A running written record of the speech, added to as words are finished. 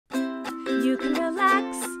you can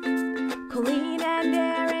relax. Colleen and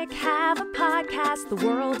Erik have a podcast. The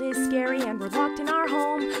world is scary and we're locked in our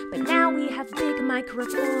home, but now we have big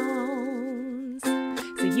microphones,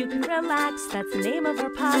 so you can relax. That's the name of our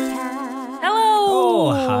podcast. Hello.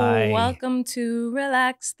 Oh, hi. Welcome to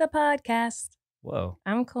Relax the Podcast. Whoa.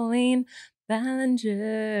 I'm Colleen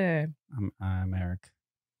Ballinger. I'm Erik.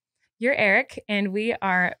 You're Erik, and we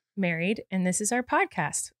are married, and this is our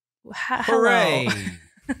podcast. Hooray.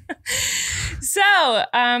 So,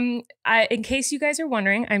 in case you guys are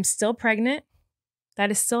wondering, I'm still pregnant.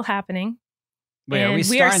 That is still happening. Wait, And are we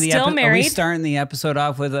still married. Are we starting the episode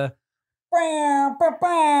off with a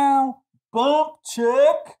bump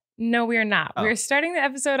check? No, we are not. Oh. We're starting the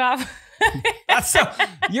episode off. That's so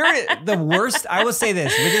you're the worst. I will say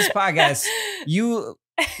this with this podcast, you've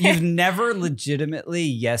never legitimately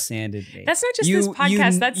yes-anded me. That's not just this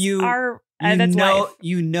podcast. That's our. That's life.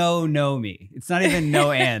 Know me. It's not even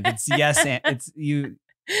no and. It's yes and. It's you.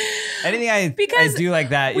 Anything I do like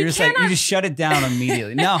that, you're just like you just shut it down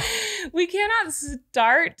immediately. No, we cannot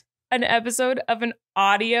start an episode of an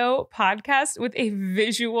audio podcast with a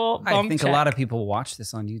visual bump I think check. a lot of people watch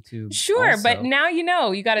this on YouTube. Sure, also. but now you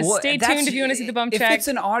know. You got to stay tuned if you want to see the bump check. If it's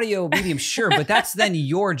an audio medium, sure, but that's then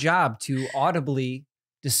your job to audibly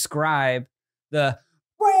describe the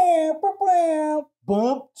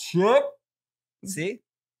bump check. See?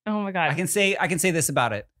 Oh my God. I can say this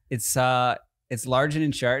about it. It's large and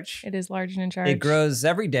in charge. It is large and in charge. It grows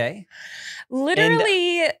every day.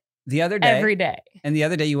 Literally the other day. every day. And the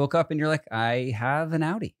other day you woke up and you're like, I have an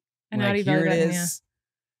Audi. An like, Audi here belly it button, is. yeah.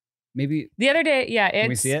 Maybe The other day, yeah. It's, can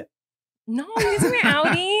we see it? No, it's an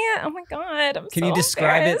Audi. Oh my God. Can you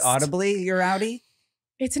describe embarrassed. it audibly, your Audi?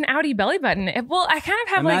 It's an Audi belly button. Well, I kind of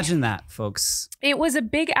have Imagine that, folks. it was a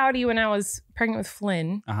big Audi when I was pregnant with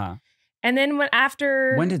Flynn. Uh-huh. And then When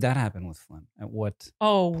did that happen with Flynn? At what?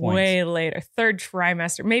 Oh, point? way later. Third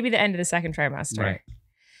trimester. Maybe the end of the second trimester. Right.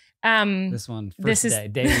 This one,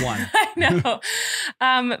 day one. I know.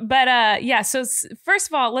 Yeah, so first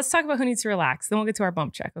of all, let's talk about who needs to relax. Then we'll get to our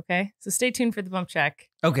bump check, okay? So stay tuned for the bump check.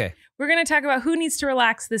 Okay. We're going to talk about who needs to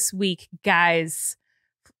relax this week, guys.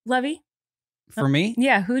 Lovey? For me?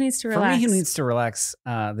 Yeah, who needs to relax? For me, who needs to relax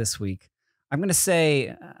this week? I'm going to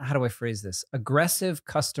say, how do I phrase this? Aggressive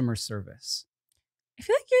customer service. I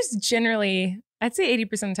feel like yours generally, I'd say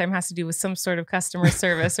 80% of the time has to do with some sort of customer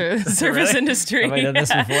service or the service Really? industry. Have I done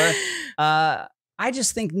this before? I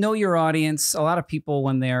just think know your audience. A lot of people,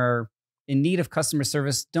 when they're in need of customer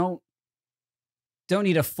service, don't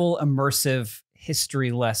need a full immersive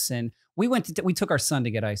history lesson. We took our son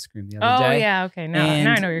to get ice cream the other day. Oh, yeah. Okay. Now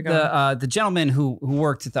I know where you're going. The gentleman who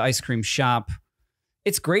worked at the ice cream shop,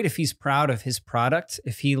 it's great if he's proud of his product,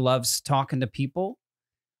 if he loves talking to people.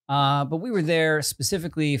 But we were there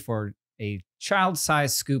specifically for a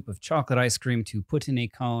child-sized scoop of chocolate ice cream to put in a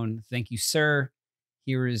cone. Thank you, sir.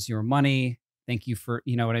 Here is your money. Thank you for,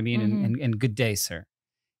 you know what I mean? Mm-hmm. And good day, sir.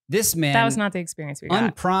 This man, That was not the experience we got.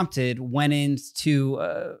 unprompted, went into,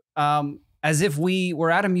 as if we were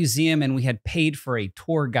at a museum and we had paid for a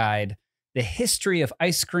tour guide, the history of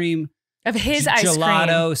ice cream, Of his ice cream.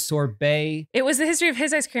 gelato, sorbet. It was the history of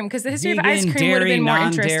his ice cream because the history vegan, of ice cream would have dairy, been more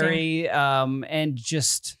non-dairy, and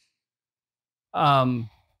just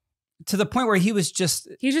to the point where he was just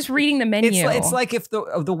reading the menu. it's like if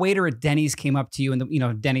the waiter at Denny's came up to you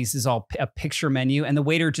and Denny's is all a picture menu and the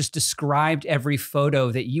waiter just described every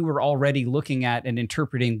photo that you were already looking at and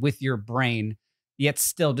interpreting with your brain, yet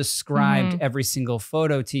still described every single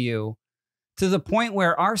photo to you, to the point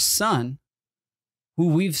where our son, who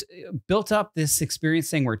we've built up this experience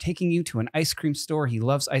saying we're taking you to an ice cream store. He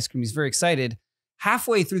loves ice cream. He's very excited.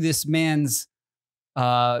 Halfway through this man's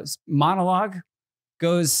monologue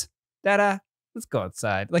goes, Dada, let's go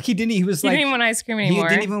outside. Like he didn't even want ice cream anymore.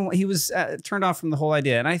 He was turned off from the whole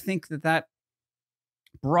idea. And I think that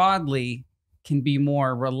broadly can be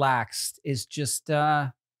more relaxed, is just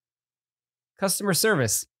customer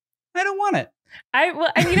service. I don't want it. And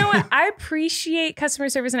you know what? I appreciate customer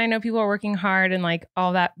service, and I know people are working hard and like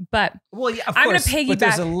all that. But well, yeah, of I'm course, going to piggyback. But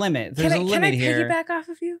there's a limit. There's a limit here. Can I piggyback off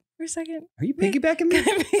of you for a second? Are you piggybacking me?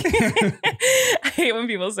 I hate when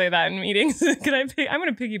people say that in meetings. I'm going to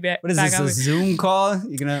piggyback. What is this? A Zoom call?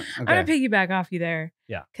 You're gonna? Okay. I'm going to piggyback off you there.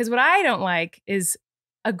 Yeah. Because what I don't like is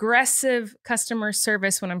aggressive customer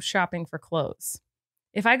service when I'm shopping for clothes.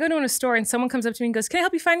 If I go to a store and someone comes up to me and goes, "Can I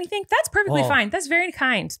help you find anything?" That's perfectly fine. That's very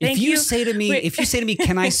kind. Thank you. If you say to me,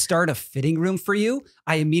 "Can I start a fitting room for you?"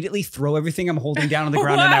 I immediately throw everything I'm holding down on the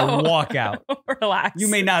ground and I walk out. Relax. You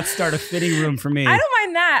may not start a fitting room for me. I don't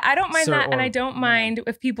mind that. And I don't mind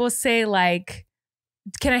if people say like,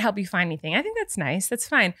 "Can I help you find anything?" I think that's nice. That's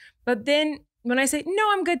fine. But then when I say, no,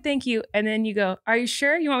 I'm good, thank you. And then you go, are you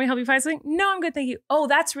sure? You want me to help you find something? No, I'm good, thank you. Oh,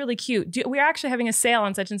 that's really cute. We're actually having a sale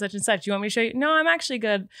on such and such and such. You want me to show you? No, I'm actually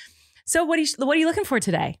good. So what are you looking for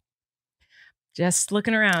today? Just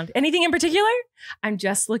looking around. Anything in particular? I'm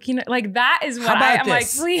just looking at, like, that is what I'm like,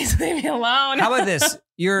 please leave me alone. How about this?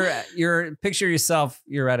 You're picture yourself,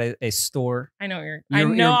 you're at a store. I know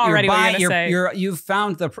already what you're going to say. You've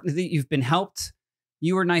found you've been helped.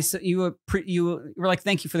 You were nice. You were like,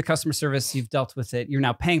 thank you for the customer service. You've dealt with it. You're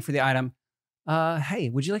now paying for the item. Hey,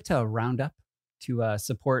 would you like to round up to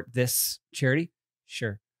support this charity?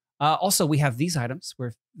 Sure. Also, we have these items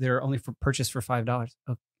where they're only for purchase for $5.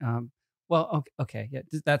 Well, okay. Yeah,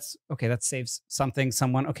 that's okay. That saves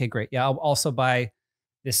someone. Okay, great. Yeah, I'll also buy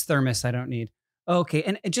this thermos I don't need. Okay,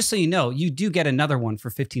 and just so you know, you do get another one for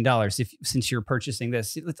 $15 since you're purchasing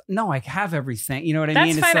this. No, I have everything. You know what I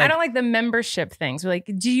mean? That's fine. I don't like the membership things. We're like,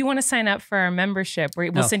 do you want to sign up for our membership? Where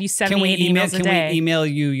we'll send you 78 emails a day. Can we email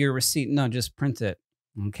you your receipt? No, just print it.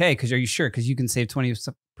 Okay, because are you sure? Because you can save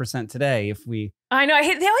 20% today if we. I know. I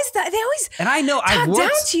hate. They always. And I know. Talk down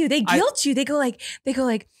to you. They guilt you. They go like.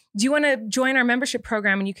 Do you want to join our membership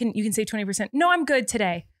program and you can save 20%? No, I'm good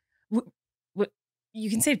today. You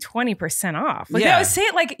can save 20% off. Like, they always say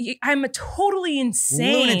it like I'm a totally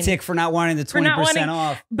insane lunatic for not wanting the 20%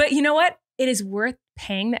 off. But you know what? It is worth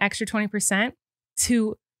paying the extra 20%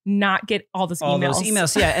 to not get all those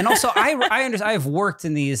emails. Yeah. And also I understand. I've worked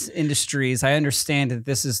in these industries. I understand that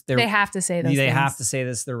this is they have to say those things. Have to say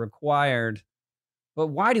this. They're required. But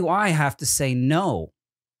why do I have to say no?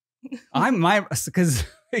 Because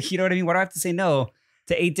you know what I mean? Why do I have to say no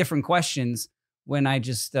to 8 different questions when I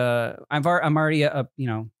just I'm already you just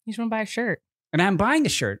want to buy a shirt, and I'm buying a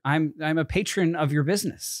shirt. I'm a patron of your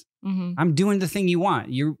business. Mm-hmm. I'm doing the thing you want.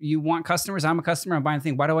 You want customers. I'm a customer. I'm buying the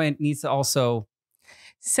thing. Why do I need to also?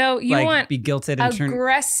 So you want be guilted and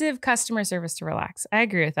aggressive customer service to relax. I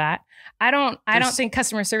agree with that. I don't think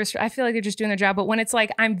customer service. I feel like they're just doing their job. But when it's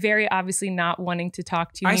like I'm very obviously not wanting to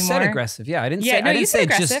talk to you anymore. I said aggressive. Yeah, I didn't say. I didn't say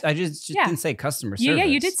aggressive. I just didn't say customer service. Yeah,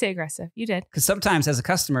 you did say aggressive. You did. Because sometimes as a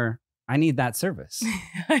customer, I need that service.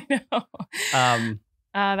 I know.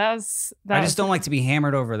 I just don't like to be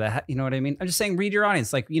hammered over that. You know what I mean? I'm just saying, read your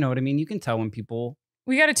audience. Like, you know what I mean? You can tell when people.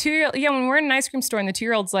 We got a 2-year-old. Yeah, when we're in an ice cream store and the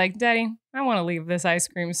 2-year-old's like, Daddy, I want to leave this ice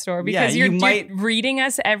cream store because you're reading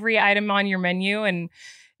us every item on your menu and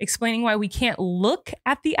explaining why we can't look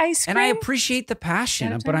at the ice cream. And I appreciate the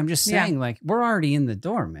passion, but I'm just saying, like, we're already in the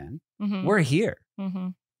door, man. Mm-hmm. We're here. Mm-hmm.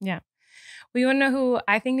 Yeah. Well, you want to know who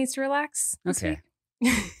I think needs to relax this week?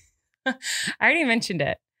 I already mentioned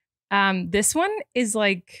it. This one is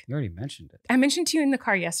like... You already mentioned it. I mentioned to you in the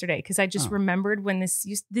car yesterday because I just remembered when this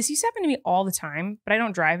used to happen to me all the time, but I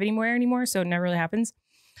don't drive anymore, so it never really happens.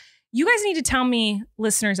 You guys need to tell me,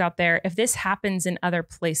 listeners out there, if this happens in other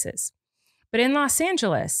places. But in Los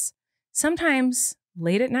Angeles, sometimes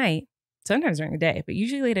late at night, sometimes during the day, but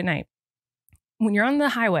usually late at night, when you're on the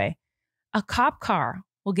highway, a cop car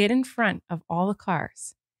will get in front of all the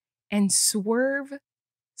cars and swerve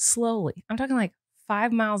slowly. I'm talking like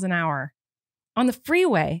 5 miles an hour on the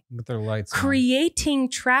freeway with their lights creating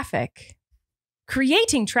traffic.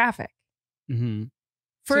 Mm-hmm.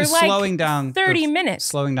 For so like slowing down 30 minutes.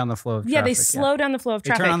 Slowing down the flow of traffic. Yeah, they slow down the flow of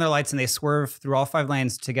traffic. They turn on their lights and they swerve through all 5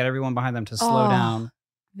 lanes to get everyone behind them to slow down.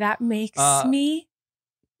 That makes me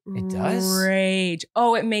rage.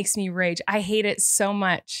 Oh, it makes me rage. I hate it so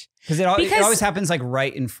much. Because it always happens like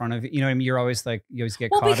right in front of you. You know what I mean? You always get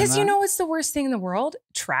caught because in that. You know what's the worst thing in the world?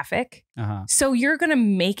 Traffic. Uh-huh. So you're going to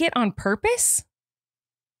make it on purpose?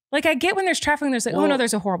 Like I get when there's traffic and there's like, oh no,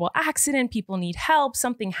 there's a horrible accident. People need help.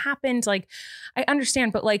 Something happened. Like I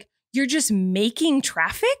understand, but like you're just making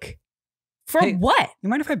traffic? For what? You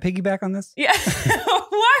mind if I piggyback on this? Yeah.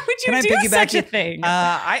 Why would you do such a thing?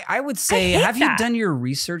 I would say, have you done your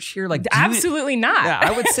research here? Like absolutely not. Yeah,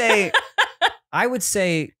 I would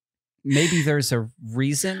say maybe there's a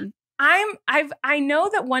reason. I know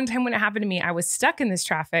that one time when it happened to me, I was stuck in this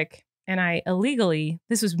traffic and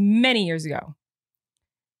this was many years ago.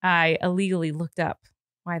 I illegally looked up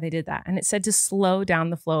why they did that. And it said to slow down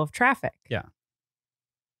the flow of traffic. Yeah.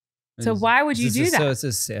 So why would you do that? So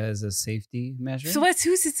it's as a safety measure? So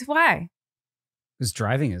why? Because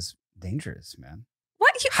driving is dangerous, man.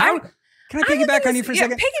 What? Can I piggyback on you for a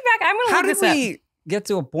second? Piggyback. I'm going to look this up. How did we get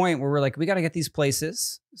to a point where we're like, we got to get these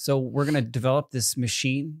places. So we're going to develop this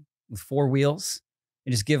machine with 4 wheels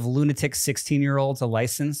and just give lunatic 16-year-olds a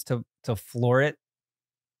license to floor it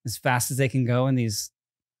as fast as they can go in these.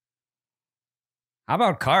 How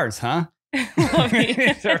about cars, huh?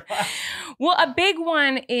 Well, a big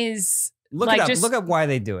one is look up why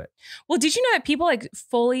they do it. Well, did you know that people like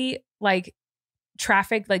fully like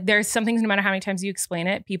traffic, like there's some things, no matter how many times you explain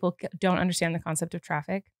it, people don't understand the concept of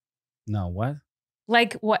traffic. No, what?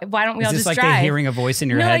 Like, what? Why don't we all Is just this like drive? the hearing a voice in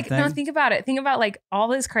your head thing? No, think about it. Think about like all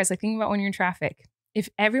those cars. Like, think about when you're in traffic. If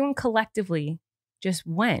everyone collectively just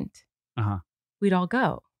went, we'd all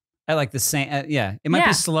go. I like the same. Yeah, it might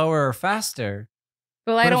be slower or faster.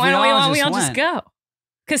 But why don't we all just go?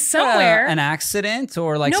 Because somewhere an accident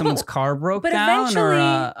or like someone's car broke down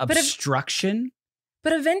or obstruction.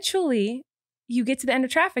 But eventually, you get to the end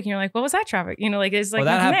of traffic and you're like, what was that traffic? You know, like it's like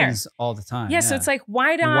that happens all the time. Yeah, so it's like,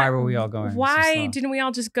 why were we all going? Why didn't we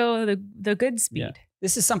all just go the good speed? Yeah.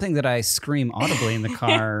 This is something that I scream audibly in the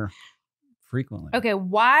car frequently. Okay,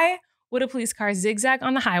 why would a police car zigzag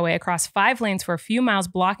on the highway across 5 lanes for a few miles,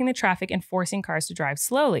 blocking the traffic and forcing cars to drive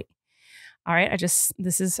slowly? All right, I just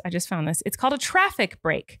found this. It's called a traffic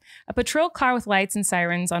brake. A patrol car with lights and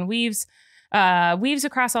sirens on weaves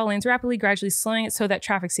across all lanes rapidly, gradually slowing it so that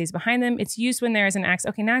traffic stays behind them. It's used when there is an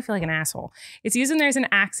accident. Okay, now I feel like an asshole. It's used when there's an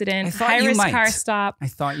accident, high-risk car stop,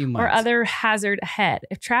 or other hazard ahead.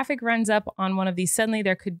 If traffic runs up on one of these suddenly,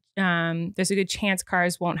 there's a good chance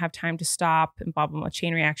cars won't have time to stop and blah, blah, blah.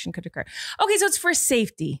 Chain reaction could occur. Okay, so it's for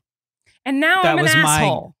safety. And now I'm an asshole. That was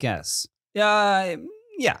my guess.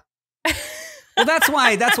 Yeah. Well, that's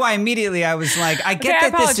why immediately I was like, I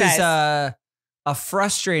get that this is a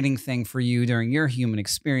frustrating thing for you during your human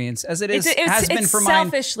experience, as has been for mine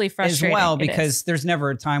selfishly frustrating as well, because there's never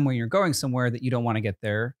a time when you're going somewhere that you don't want to get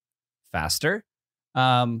there faster,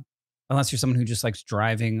 unless you're someone who just likes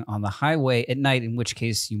driving on the highway at night, in which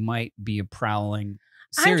case you might be a prowling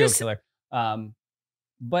serial killer.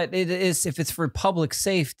 But it is, if it's for public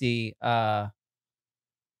safety.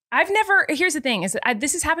 Here's the thing,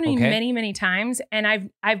 this has happened to me many, many times, and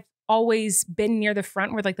I've always been near the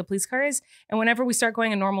front where like the police car is, and whenever we start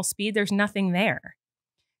going a normal speed, there's nothing there.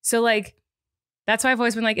 So like, that's why I've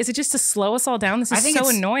always been like, is it just to slow us all down? This is so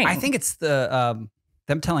annoying. I think it's the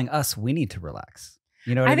them telling us we need to relax.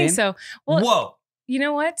 You know what I mean? I think so. Well, whoa. You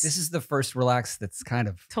know what? This is the first relax that's kind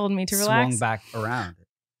of told me to relax. Swung back around.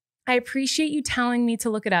 I appreciate you telling me to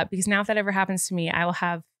look it up, because now if that ever happens to me, I will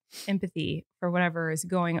have empathy for whatever is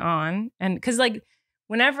going on. And because like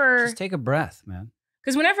whenever, just take a breath, man.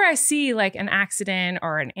 Because whenever I see like an accident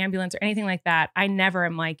or an ambulance or anything like that, I never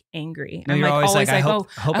am like angry. No, I'm like always like, I hope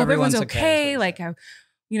everyone's okay. Like, I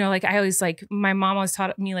always like, my mom always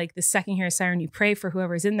taught me like the second you hear a siren, you pray for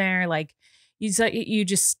whoever's in there. Like you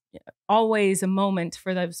just always a moment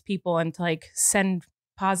for those people, and to like send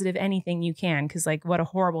positive anything you can, because like what a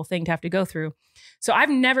horrible thing to have to go through. So I've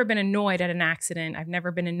never been annoyed at an accident. I've never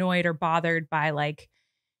been annoyed or bothered by like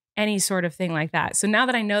any sort of thing like that. So now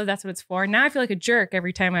that I know that's what it's for, now I feel like a jerk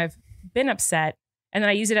every time I've been upset, and then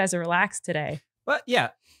I use it as a relax today. But yeah,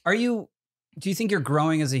 do you think you're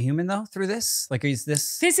growing as a human though through this? Like, is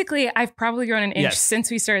this physically? I've probably grown an inch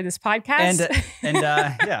since we started this podcast. And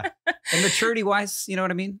yeah, and maturity wise, you know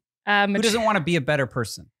what I mean? Who doesn't want to be a better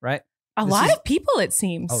person, right? A lot of people, it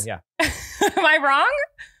seems. Oh yeah. Am I wrong?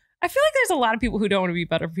 I feel like there's a lot of people who don't want to be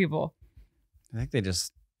better people. I think they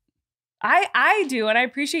just. I do, and I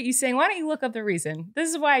appreciate you saying, why don't you look up the reason? This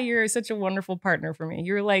is why you're such a wonderful partner for me.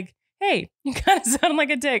 You're like, hey, you kind of sound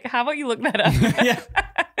like a dick. How about you look that up? Yeah.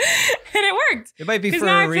 And it worked. It might be for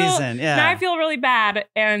a reason. Yeah. Now I feel really bad,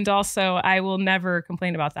 and also I will never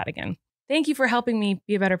complain about that again. Thank you for helping me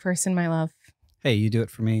be a better person, my love. Hey, you do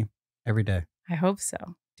it for me every day. I hope so.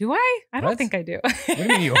 Do I? I don't think I do. What do you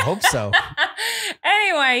mean you hope so?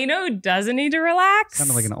 Anyway, you know who doesn't need to relax?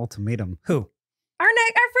 Sounded like an ultimatum. Who? Our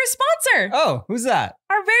first sponsor. Oh, who's that?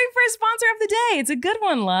 Our very first sponsor of the day. It's a good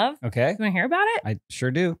one, love. Okay. You want to hear about it? I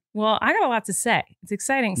sure do. Well, I got a lot to say. It's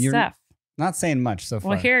exciting stuff. Not saying much so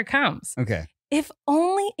far. Well, here it comes. Okay. If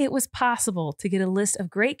only it was possible to get a list of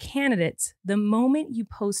great candidates the moment you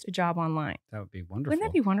post a job online. That would be wonderful. Wouldn't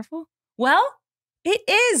that be wonderful? Well, it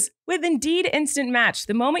is with Indeed Instant Match.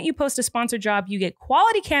 The moment you post a sponsored job, you get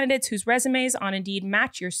quality candidates whose resumes on Indeed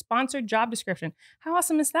match your sponsored job description. How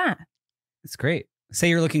awesome is that? It's great. Say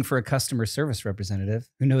you're looking for a customer service representative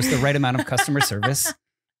who knows the right amount of customer service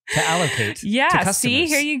to allocate to customers. See,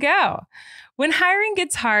 here you go. When hiring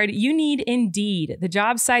gets hard, you need Indeed, the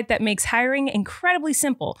job site that makes hiring incredibly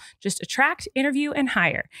simple. Just attract, interview, and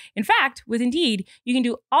hire. In fact, with Indeed, you can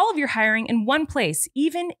do all of your hiring in one place,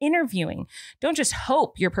 even interviewing. Don't just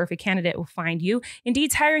hope your perfect candidate will find you.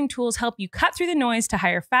 Indeed's hiring tools help you cut through the noise to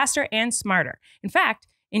hire faster and smarter. In fact,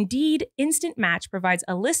 Indeed Instant Match provides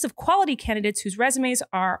a list of quality candidates whose resumes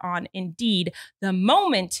are on Indeed the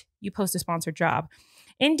moment you post a sponsored job.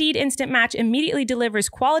 Indeed Instant Match immediately delivers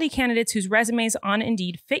quality candidates whose resumes on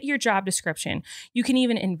Indeed fit your job description. You can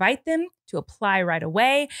even invite them to apply right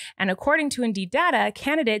away. And according to Indeed data,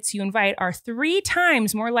 candidates you invite are 3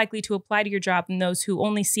 times more likely to apply to your job than those who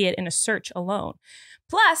only see it in a search alone.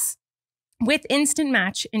 Plus, with Instant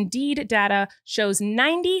Match, Indeed data shows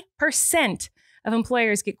 90% of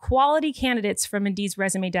employers get quality candidates from Indeed's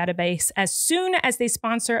resume database as soon as they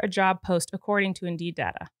sponsor a job post, according to Indeed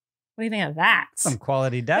data. What do you think of that? Some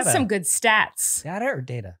quality data. That's some good stats. Data or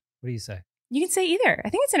data? What do you say? You can say either. I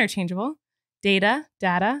think it's interchangeable. Data.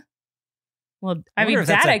 Well, I mean, wonder if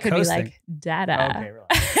that's data a could be coast like thing. data. Okay,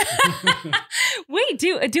 relax. Wait,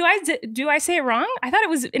 do I say it wrong? I thought it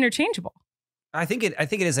was interchangeable. I think it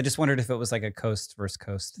is. I just wondered if it was like a coast versus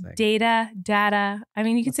coast thing. Data. I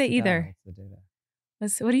mean, you could say the either. data? What's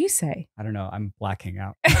the data? What do you say? I don't know. I'm blacking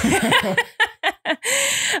out.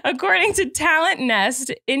 According to Talent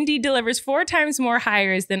Nest, Indeed delivers 4 times more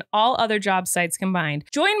hires than all other job sites combined.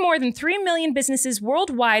 Join more than 3 million businesses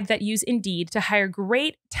worldwide that use Indeed to hire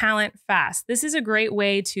great talent fast. This is a great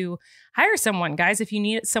way to hire someone, guys. If you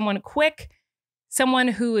need someone quick, someone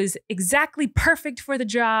who is exactly perfect for the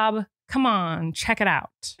job, come on, check it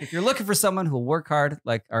out. If you're looking for someone who will work hard,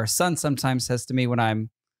 like our son sometimes says to me when I'm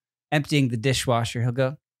emptying the dishwasher, he'll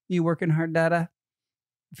go, "You working hard, Dada?"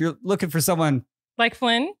 If you're looking for someone like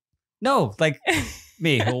Flynn? No, like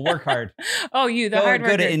me, who'll work hard. Oh, you, the hard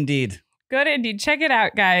worker. Go to Indeed. Go to Indeed. Check it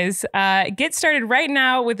out, guys. Get started right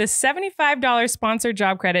now with a $75 sponsored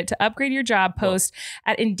job credit to upgrade your job post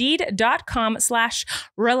at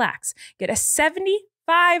Indeed.com/relax. Get a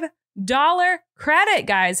 $75 credit,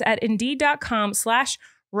 guys, at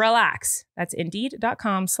Indeed.com/relax. That's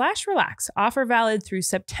Indeed.com/relax. Offer valid through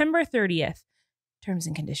September 30th. Terms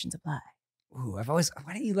and conditions apply. Ooh, why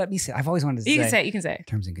didn't you let me say? I've always wanted to say. You can say it. You can say it.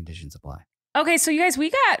 Terms and conditions apply. Okay, so you guys,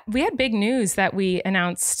 we had big news that we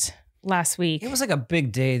announced last week. It was like a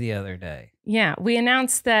big day the other day. Yeah, we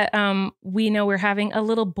announced that we're having a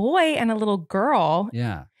little boy and a little girl.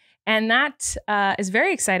 Yeah. And that is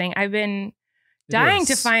very exciting. I've been dying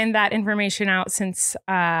to find that information out since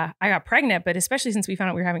I got pregnant, but especially since we found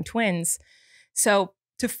out we were having twins. So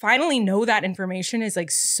to finally know that information is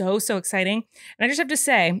like so exciting. And I just have to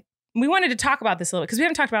say, we wanted to talk about this a little bit because we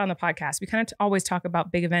haven't talked about it on the podcast. We kind of always talk about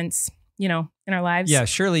big events, in our lives. Yeah,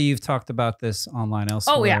 surely you've talked about this online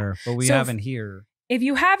elsewhere. Oh, yeah. But we haven't here. If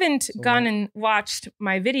you haven't gone and watched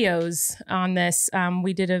my videos on this,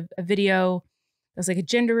 we did a video that was like a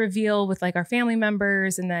gender reveal with like our family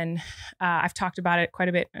members. And then I've talked about it quite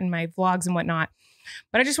a bit in my vlogs and whatnot.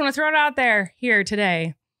 But I just want to throw it out there here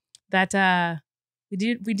today that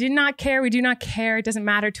we did not care. We do not care. It doesn't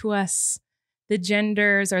matter to us the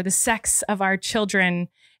genders or the sex of our children.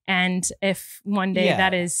 And if one day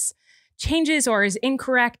that is changes or is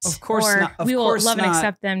incorrect, of course or not. we will love and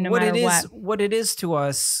accept them no matter what. What it is to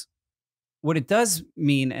us, what it does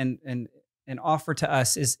mean and offer to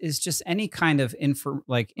us is just any kind of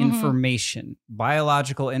information,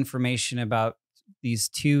 biological information about these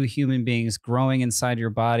 2 human beings growing inside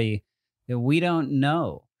your body that we don't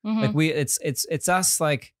know. Like it's us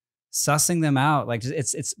like sussing them out. Like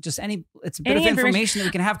it's a bit of information that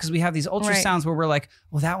we can have because we have these ultrasounds where we're like,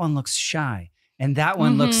 well, that one looks shy. And that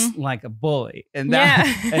one looks like a bully, and that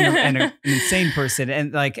and an insane person,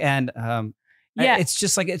 it's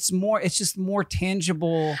just like it's just more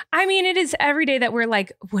tangible. I mean, it is every day that we're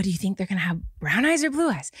like, what do you think they're gonna have, brown eyes or blue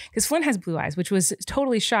eyes? Because Flynn has blue eyes, which was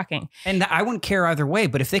totally shocking. And I wouldn't care either way,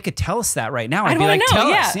 but if they could tell us that right now, I'd be like,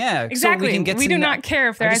 tell us, exactly. So we can get. We do not care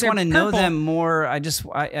if their eyes are purple. I just want to know them more.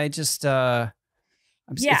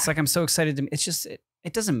 It's like I'm so excited to. It's just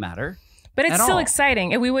it doesn't matter. But it's still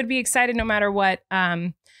exciting, and we would be excited no matter what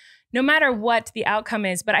the outcome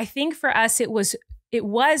is. But I think for us, it was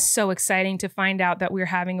so exciting to find out that we were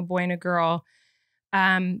having a boy and a girl,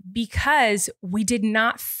 because we did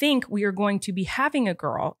not think we were going to be having a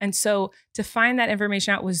girl, and so to find that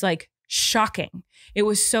information out was like shocking. It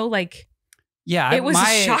was so like. Yeah, it was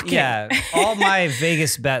shocking. Yeah, all my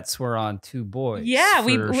Vegas bets were on 2 boys. Yeah,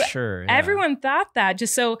 for sure. Yeah. Everyone thought that.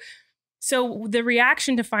 Just so the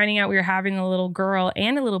reaction to finding out we were having a little girl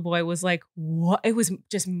and a little boy was like, what? It was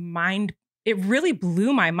just it really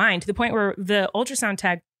blew my mind to the point where the ultrasound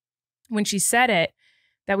tech, when she said it,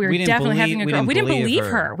 that we were definitely having a girl, we didn't believe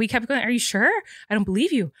her. We kept going, are you sure? I don't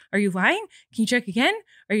believe you. Are you lying? Can you check again?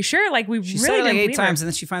 Are you sure? Like she really said it like 8 times, and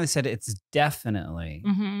then she finally said it's definitely.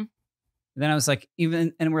 And then I was like,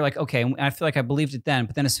 and we're like, okay. And I feel like I believed it then,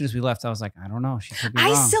 but then as soon as we left, I was like, I don't know. She could be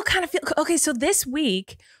wrong. I still kind of feel okay. So this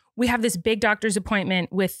week we have this big doctor's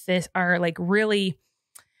appointment with our like really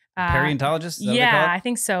Paleontologist? Is that what they Yeah, call it? I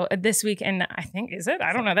think so. This week, and I think, is it?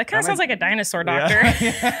 I don't know. That kind of sounds like a dinosaur Yeah. doctor.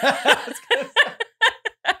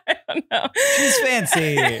 I don't know. She's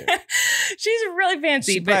fancy. She's really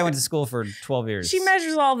fancy. She but probably went to school for 12 years. she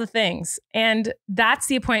measures all the things. And that's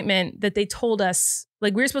the appointment that they told us.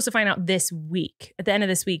 Like, we were supposed to find out this week, at the end of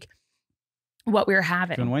this week, what we were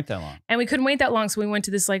having. Couldn't wait that long. And we couldn't wait that long. So we went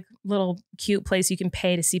to this like little cute place you can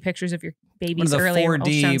pay to see pictures of your baby's One of the early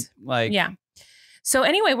 4D, ultrasounds. like, Yeah. So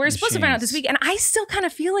anyway, we're supposed to find out this machines. week. And I still kind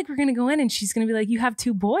of feel like we're going to go in and she's going to be like, you have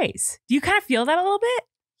 2 boys. Do you kind of feel that a little bit?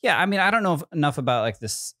 yeah, I mean, I don't know enough about like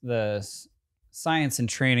the science and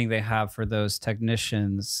training they have for those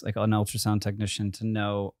technicians, like an ultrasound technician, to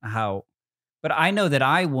know how. But I know that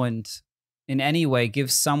I wouldn't in any way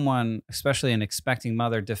give someone, especially an expecting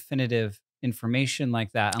mother, definitive information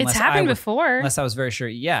like that. It's happened before. Unless I was very sure.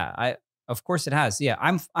 Yeah, of course it has. Yeah,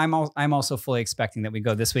 I'm also fully expecting that we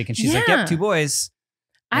go this week, and she's like, Yeah. "Yep, 2 boys."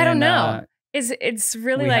 I don't And, know. It's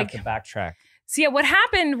really we like, have to backtrack. so yeah, what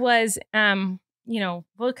happened was,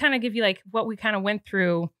 we'll kind of give you like what we kind of went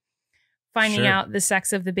through finding Sure. out the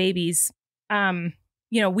sex of the babies.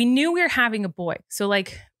 We knew we were having a boy. So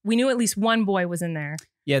like we knew at least one boy was in there.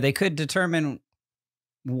 Yeah, they could determine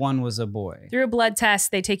one was a boy. Through a blood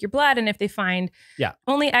test, they take your blood, and if they find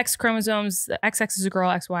only X chromosomes, the XX is a girl,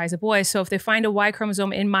 XY is a boy. So if they find a Y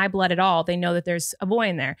chromosome in my blood at all, they know that there's a boy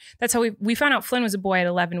in there. That's how we found out Flynn was a boy at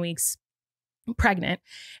 11 weeks pregnant.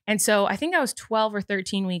 And so I think I was 12 or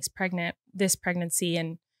 13 weeks pregnant this pregnancy,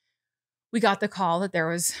 and we got the call that there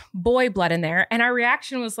was boy blood in there. And our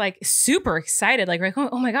reaction was like super excited, like,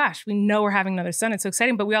 oh my gosh, we know we're having another son. It's so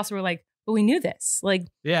exciting. But we also were like, but we knew this. Like,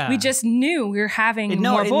 Yeah, we just knew we were having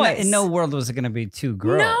more boys. In no world was it going to be 2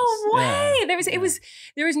 girls. No way. Yeah.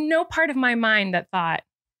 There was no part of my mind that thought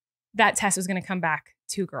that test was going to come back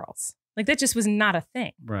 2 girls. Like, that just was not a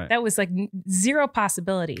thing. Right. That was like zero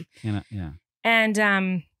possibility. Yeah.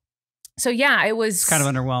 And so yeah, it was It's kind of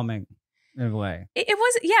underwhelming in a way. it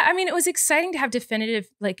was, yeah. I mean, it was exciting to have definitive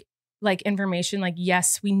like information. Like,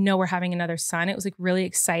 yes, we know we're having another son. It was like really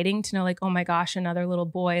exciting to know, like, oh my gosh, another little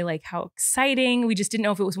boy. Like, how exciting. We just didn't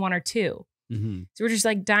know if it was 1 or 2. Mm-hmm. So we're just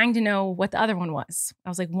like dying to know what the other one was. I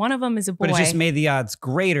was like, one of them is a boy. But it just made the odds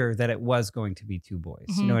greater that it was going to be 2 boys.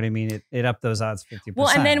 You know what I mean? It upped those odds 50%. Well,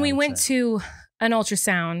 and then we I would went say. to an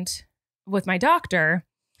ultrasound with my doctor,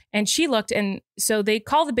 and she looked, and so they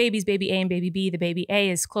call the babies baby A and baby B. The baby A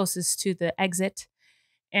is closest to the exit,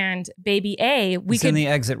 and baby A, It's in the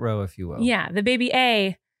exit row, if you will. yeah, the baby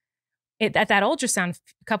A at that ultrasound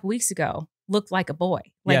a couple weeks ago looked like a boy,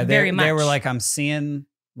 like yeah, very much. They were like, I'm seeing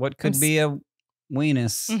what could be a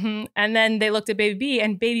weenus. Mhm. And then they looked at baby B,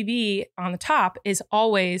 and baby B on the top is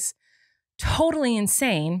always totally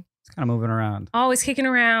insane. It's kind of moving around. Always kicking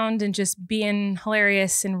around and just being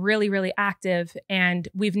hilarious and really, really active. And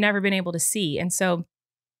we've never been able to see. And so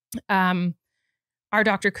our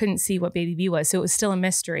doctor couldn't see what baby B was. So it was still a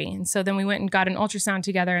mystery. And so then we went and got an ultrasound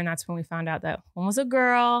together. And that's when we found out that one was a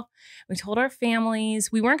girl. We told our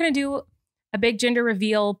families. We weren't going to do a big gender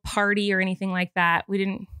reveal party or anything like that.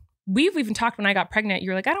 We've even talked when I got pregnant.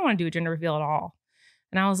 You were like, I don't want to do a gender reveal at all.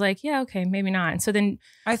 And I was like, yeah, okay, maybe not. And so then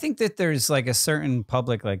I think that there's like a certain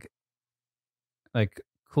public like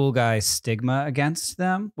cool guy stigma against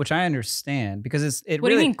them, which I understand because what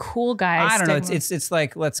do you mean cool guys? I don't know. stigma? It's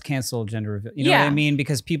like let's cancel gender reveal. You know what I mean?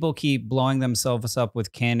 Because people keep blowing themselves up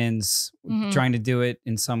with cannons, trying to do it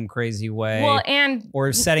in some crazy way. Well, and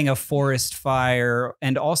or setting a forest fire,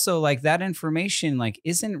 and also like that information like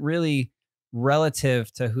isn't really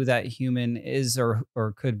relative to who that human is or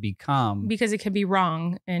could become, because it could be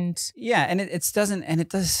wrong. And yeah, and it doesn't, and it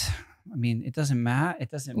does. I mean, it doesn't matter. It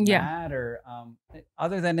doesn't matter,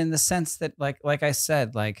 other than in the sense that, like I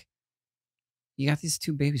said, like you got these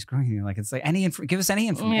 2 babies growing in you. Like it's like give us any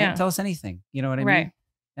information, tell us anything. You know what I mean?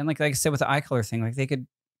 And like I said with the eye color thing, like they could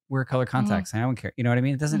wear color contacts, and I don't care. You know what I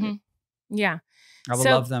mean? It doesn't. Yeah, I will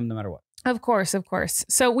love them no matter what. Of course.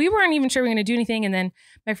 So we weren't even sure we were going to do anything, and then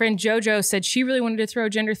my friend JoJo said she really wanted to throw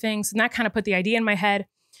gender things, and that kind of put the idea in my head.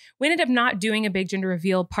 We ended up not doing a big gender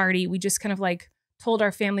reveal party. We just kind of like told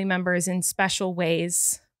our family members in special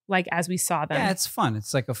ways, like as we saw them. Yeah, it's fun.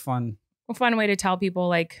 It's like a fun way to tell people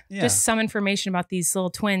like just some information about these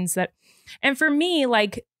little twins and for me,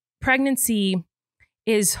 like pregnancy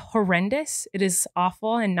is horrendous. It is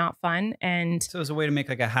awful and not fun. And so it's a way to make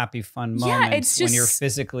like a happy, fun moment it's just, when you're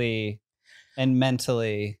physically and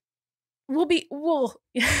mentally.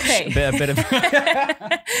 Hey. A bit of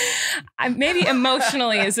maybe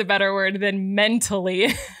emotionally is a better word than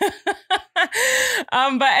mentally.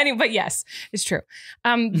 But yes, it's true.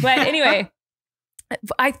 But anyway,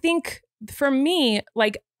 I think for me,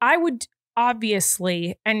 like I would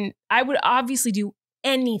obviously, and I would obviously do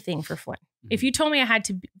anything for Flynn. If you told me I had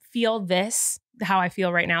to feel this, how I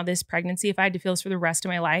feel right now, this pregnancy, if I had to feel this for the rest of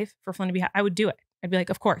my life for Flynn to be, I would do it. I'd be like,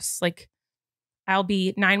 of course, like I'll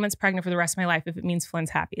be 9 months pregnant for the rest of my life if it means Flynn's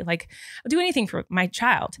happy. Like I'll do anything for my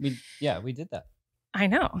child. We did that. I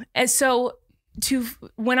know. And so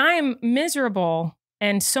when I am miserable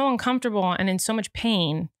and so uncomfortable and in so much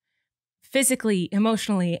pain, physically,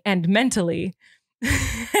 emotionally, and mentally,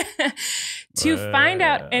 to find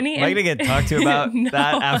out any... Am I going to get talked to about No.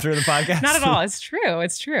 that after the podcast? Not at all. It's true.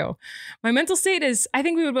 It's true. My mental state is, I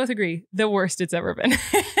think we would both agree, the worst it's ever been.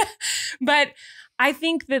 But I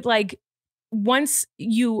think that like once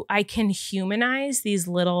I can humanize these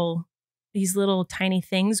little tiny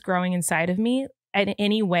things growing inside of me in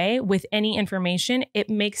any way with any information, it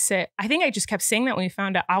makes it, I think I just kept saying that when we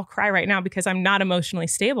found out. I'll cry right now because I'm not emotionally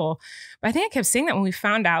stable. But I think I kept saying that when we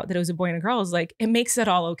found out that it was a boy and a girl. Is like, it makes it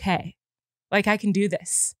all okay. Like I can do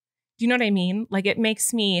this. Do you know what I mean? Like it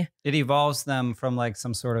makes me. It evolves them from like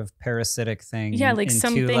some sort of parasitic thing. Yeah, like into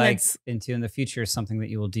something that's into in the future something that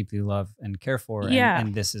you will deeply love and care for. Yeah.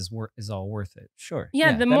 And this is all worth it. Sure.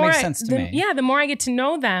 Yeah. The that more makes sense to me. Yeah. The more I get to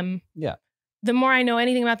know them. Yeah. The more I know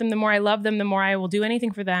anything about them, the more I love them, the more I will do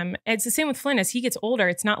anything for them. It's the same with Flynn. As he gets older,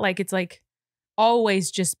 it's not like it's like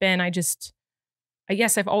always just been,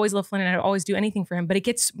 yes, I've always loved Flynn and I always do anything for him, but it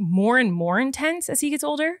gets more and more intense as he gets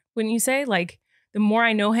older. Wouldn't you say? Like the more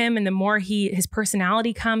I know him and the more his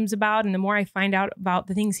personality comes about and the more I find out about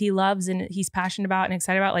the things he loves and he's passionate about and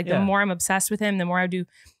excited about, like the more I'm obsessed with him, the more I do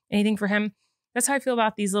anything for him. That's how I feel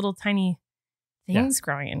about these little tiny things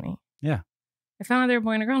growing in me. Yeah. I found out they were a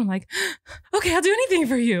boy and a girl. I'm like, okay, I'll do anything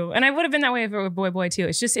for you. And I would have been that way if it were boy too.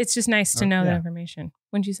 It's just nice to know that information.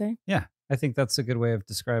 Wouldn't you say? Yeah. I think that's a good way of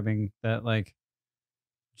describing that, like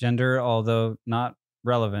gender, although not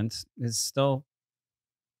relevant, is still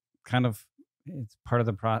kind of, it's part of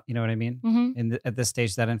the you know what I mean? Mm-hmm. At this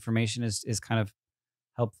stage, that information is kind of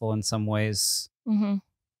helpful in some ways. Mm-hmm.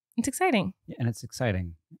 It's exciting. And it's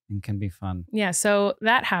exciting and can be fun. Yeah. So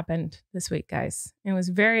that happened this week, guys. It was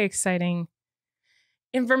very exciting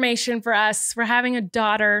information for us. We're having a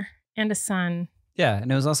daughter and a son. Yeah.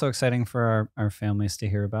 And it was also exciting for our families to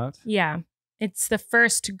hear about. Yeah. It's the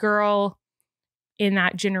first girl in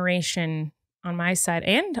that generation on my side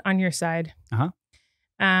and on your side.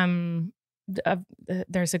 There's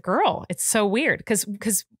a girl. It's so weird because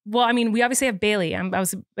well, I mean, we obviously have Bailey. I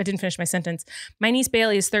didn't finish my sentence. My niece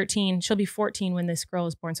Bailey is 13. She'll be 14 when this girl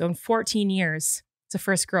is born. So in 14 years, it's the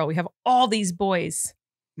first girl. We have all these boys.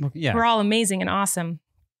 Yeah. We're all amazing and awesome.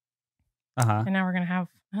 And now we're going to have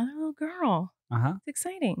a little girl. It's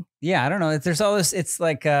exciting. Yeah. I don't know. There's all this, it's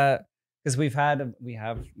like, because we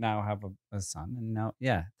now have a son and now,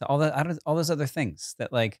 all those other things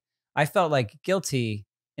that like, I felt like guilty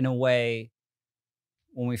in a way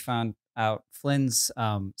when we found out Flynn's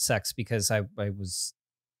sex, because I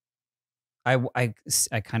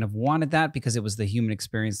kind of wanted that because it was the human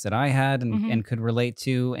experience that I had and could relate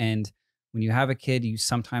to. And when you have a kid, you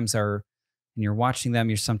sometimes are, and you're watching them,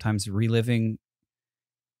 you're sometimes reliving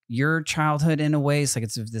your childhood in a way. It's like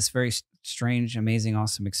it's this very strange, amazing,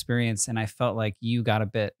 awesome experience. And I felt like you got a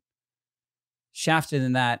bit shafted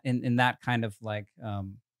in that kind of like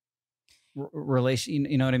relation.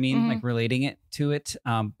 You know what I mean? Like relating it to it.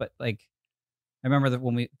 But like I remember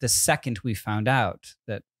that the second we found out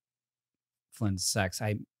that Flynn's sex,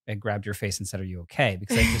 I grabbed your face and said, "Are you okay?"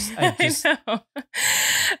 Because I just I know.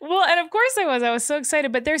 Well, and of course I was so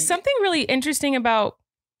excited, but there's something really interesting about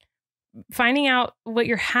finding out what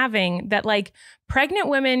you're having that like pregnant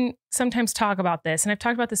women sometimes talk about this. And I've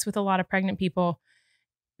talked about this with a lot of pregnant people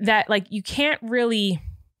that like, you can't really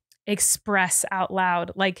express out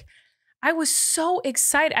loud. Like I was so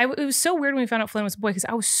excited. It was so weird when we found out Flynn was a boy because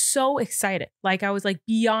I was so excited. Like I was like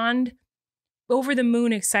beyond over the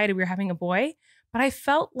moon excited we were having a boy, but I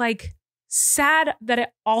felt like sad that it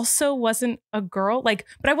also wasn't a girl. Like,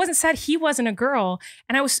 but I wasn't sad he wasn't a girl.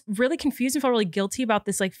 And I was really confused and felt really guilty about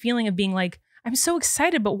this like feeling of being like, I'm so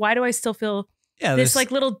excited, but why do I still feel this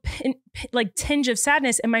like little like tinge of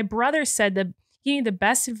sadness? And my brother said that he gave me the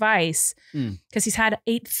best advice because he's had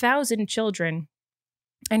 8,000 children.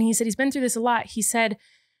 And he said, he's been through this a lot. He said,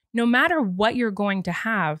 no matter what you're going to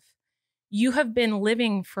have, you have been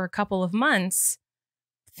living for a couple of months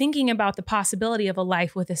thinking about the possibility of a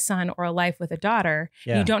life with a son or a life with a daughter.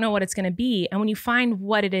 Yeah. You don't know what it's going to be. And when you find out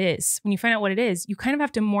what it is, you kind of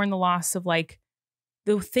have to mourn the loss of like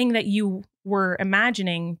the thing that you were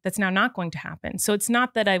imagining that's now not going to happen. So it's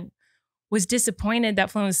not that I was disappointed that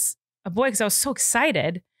Flynn was a boy because I was so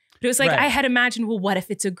excited. But it was like, I had imagined, well, what if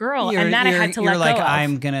it's a girl? And that I had to let go of.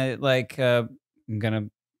 I'm going to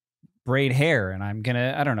braid hair and I'm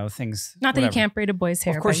gonna, I don't know, things. Not that whatever. you can't braid a boy's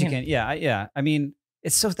hair. Of course but, you can. Yeah. Yeah. I mean,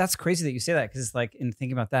 that's crazy that you say that, because it's like, in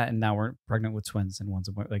thinking about that, and now we're pregnant with twins and one's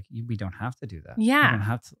a boy. Like, we don't have to do that. Yeah. We don't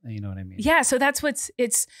have to, you know what I mean? Yeah. So that's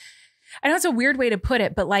I know it's a weird way to put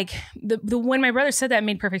it, but like the when my brother said that, it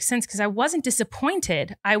made perfect sense, because I wasn't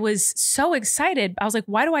disappointed. I was so excited. I was like,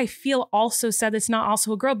 why do I feel also sad that's not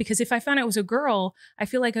also a girl? Because if I found out it was a girl, I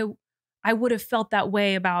feel like I would have felt that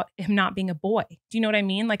way about him not being a boy. Do you know what I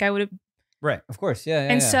mean? Like, I would have. Right. Of course. Yeah.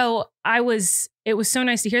 And so it was so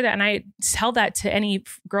nice to hear that. And I tell that to any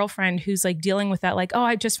girlfriend who's like dealing with that, like, oh,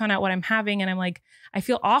 I just found out what I'm having. And I'm like, I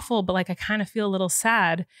feel awful, but like, I kind of feel a little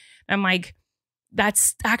sad. I'm like,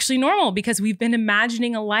 that's actually normal, because we've been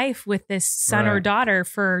imagining a life with this son or daughter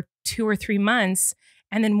for 2 or 3 months.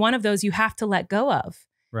 And then one of those you have to let go of.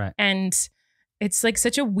 Right. And it's like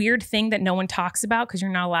such a weird thing that no one talks about, because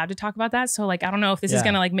you're not allowed to talk about that. So like, I don't know if this is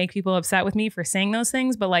going to like make people upset with me for saying those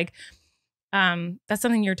things, but like, that's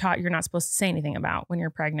something you're taught you're not supposed to say anything about when you're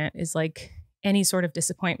pregnant, is like any sort of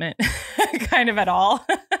disappointment kind of at all.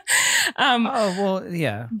 Oh, well,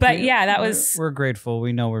 yeah. But we're grateful.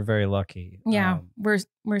 We know we're very lucky. Yeah,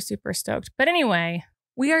 we're super stoked. But anyway,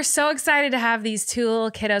 we are so excited to have these 2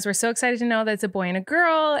 little kiddos. We're so excited to know that it's a boy and a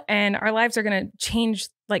girl, and our lives are going to change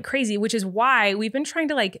like crazy, which is why we've been trying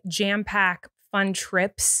to like jam pack fun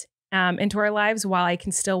trips into our lives while I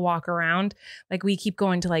can still walk around. Like, we keep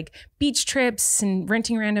going to like beach trips and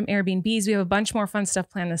renting random Airbnbs. We have a bunch more fun stuff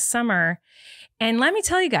planned this summer. And let me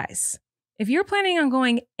tell you guys, if you're planning on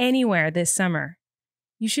going anywhere this summer,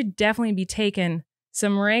 you should definitely be taking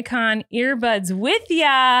some Raycon earbuds with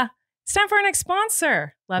ya. It's time for our next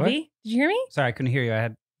sponsor. Lovey, What? did you hear me? Sorry, I couldn't hear you. I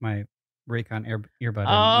had my Raycon earbud.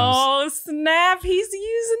 Oh, snap. He's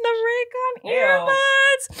using the Raycon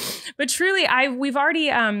earbuds. But truly, we've already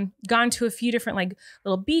gone to a few different like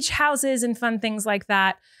little beach houses and fun things like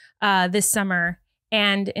that this summer.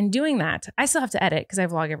 And in doing that, I still have to edit, because I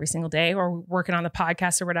vlog every single day, or working on the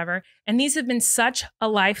podcast or whatever. And these have been such a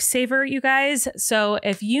lifesaver, you guys. So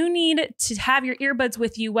if you need to have your earbuds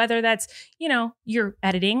with you, whether that's, you know, you're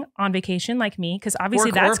editing on vacation like me, because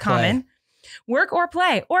obviously that's common. Work or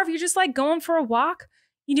play. Or if you're just like going for a walk,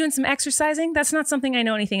 you doing some exercising. That's not something I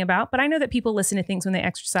know anything about, but I know that people listen to things when they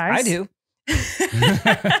exercise. I do.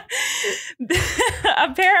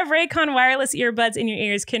 A pair of Raycon wireless earbuds in your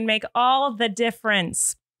ears can make all the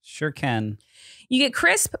difference. Sure can. You get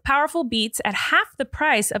crisp, powerful beats at half the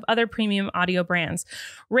price of other premium audio brands.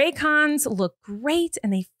 Raycons look great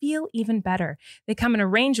and they feel even better. They come in a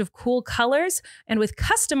range of cool colors and with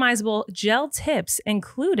customizable gel tips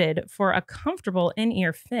included for a comfortable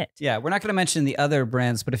in-ear fit. Yeah, we're not going to mention the other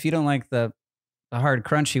brands, but if you don't like the hard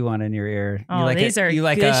crunchy one in your ear, you like these are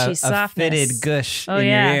a softness. fitted gush in your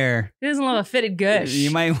ear. Who doesn't love a fitted gush?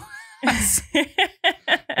 You might.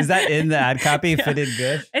 Is that in the ad copy? Yeah. Fitted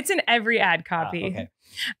gush? It's in every ad copy. Oh, okay.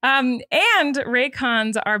 And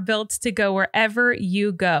Raycons are built to go wherever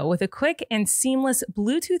you go with a quick and seamless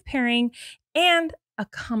Bluetooth pairing and a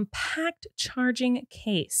compact charging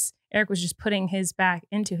case. Erik was just putting his back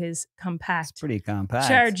into his compact, pretty compact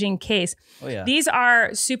charging case. Oh, yeah. These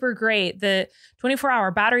are super great. The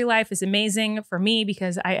 24-hour battery life is amazing for me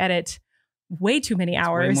because I edit way too many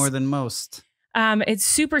hours. Way more than most. It's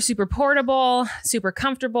super, super portable, super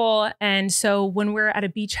comfortable. And so when we're at a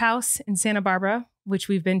beach house in Santa Barbara, which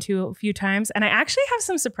we've been to a few times, and I actually have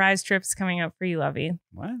some surprise trips coming up for you, Lovey.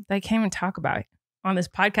 What? That I can't even talk about on this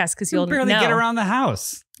podcast because you'll barely get around the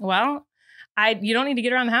house. Well, you don't need to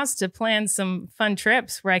get around the house to plan some fun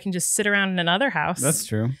trips where I can just sit around in another house. That's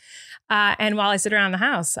true. And while I sit around the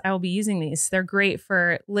house, I will be using these. They're great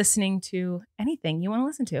for listening to anything you want to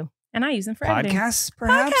listen to. And I use them for editing. Podcasts,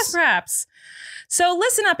 perhaps? Podcasts, perhaps. So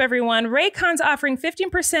listen up, everyone. Raycon's offering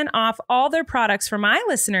 15% off all their products for my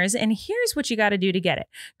listeners. And here's what you got to do to get it.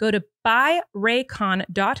 Go to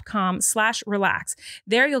buyraycon.com/relax.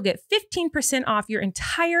 There you'll get 15% off your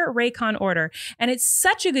entire Raycon order. And it's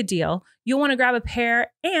such a good deal. You'll want to grab a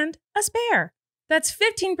pair and a spare. That's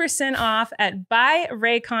 15% off at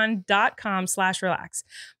buyraycon.com/relax.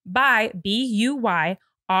 Buy,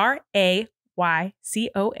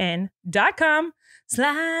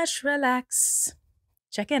 BUYRAYCON.com/relax.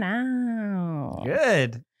 Check it out.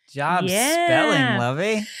 Good job spelling,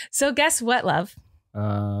 Lovey. So guess what, love?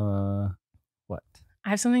 What? I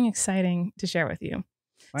have something exciting to share with you.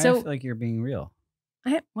 Why do I feel like you're being real?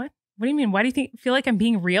 What? What do you mean? Why do you feel like I'm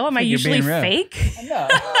being real? Am I usually fake? No.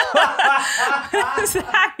 What does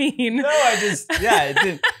that mean? No, it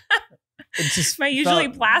didn't. It just Am I usually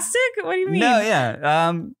plastic? What do you mean? No,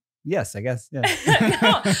 yeah. Yes, I guess. Yeah.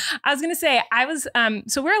 No, I was going to say,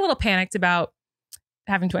 so we're a little panicked about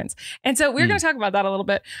having twins. And so we're going to talk about that a little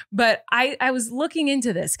bit. But I was looking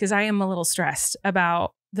into this because I am a little stressed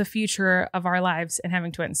about the future of our lives and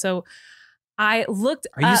having twins. So I looked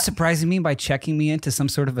Are you surprising me by checking me into some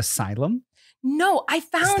sort of asylum? No, I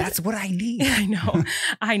found... That's what I need. I know.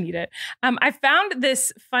 I need it. I found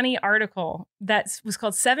this funny article that was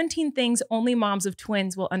called 17 Things Only Moms of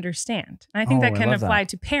Twins Will Understand. And I think that can apply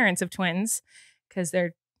to parents of twins because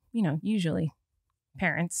they're, usually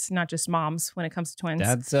parents, not just moms when it comes to twins.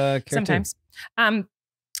 That's sometimes.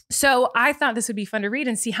 So I thought this would be fun to read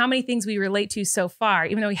and see how many things we relate to so far,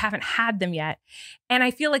 even though we haven't had them yet. And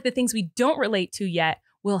I feel like the things we don't relate to yet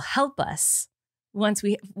will help us once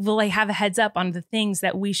we will have a heads up on the things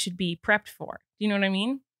that we should be prepped for. Do you know what I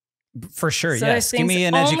mean? For sure, so yes. Give me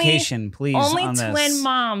an education, please. Only on twin this.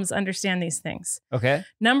 moms understand these things. Okay.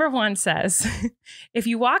 Number 1 says, if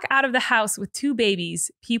you walk out of the house with 2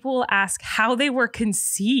 babies, people will ask how they were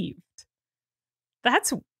conceived.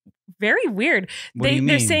 That's very weird.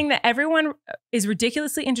 They're saying that everyone is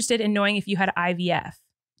ridiculously interested in knowing if you had IVF.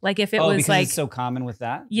 Like if it was because like... it's so common with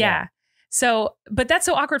that? Yeah. So, but that's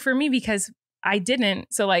so awkward for me because I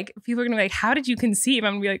didn't. So like people are going to be like, how did you conceive?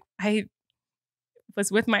 I'm going to be like, I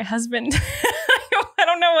was with my husband. I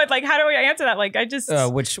don't know how do I answer that? Like I just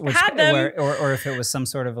which had them. Or if it was some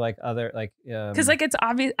sort of like other like because like it's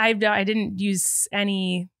obvious I didn't use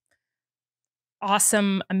any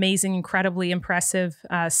awesome, amazing, incredibly impressive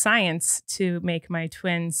science to make my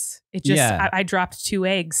twins. It just I dropped 2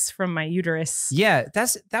 eggs from my uterus. Yeah,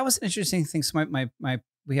 that was an interesting thing. So my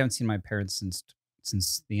we haven't seen my parents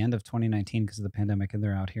since the end of 2019 because of the pandemic, and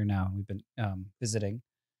they're out here now. We've been visiting.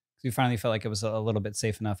 We finally felt like it was a little bit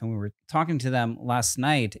safe enough, and we were talking to them last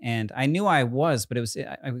night. And I knew I was, but it was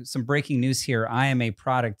some breaking news here. I am a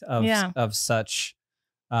product of such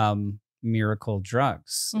miracle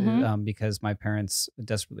drugs because my parents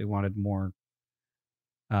desperately wanted more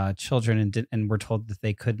children and were told that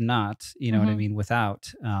they could not. You know what I mean?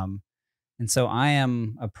 Without. And so I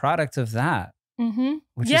am a product of that,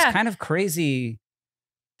 which is kind of crazy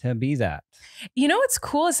to be that. You know what's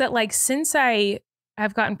cool is that like since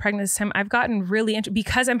I've gotten pregnant this time, I've gotten really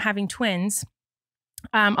because I'm having twins.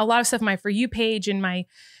 A lot of stuff, my For You page and my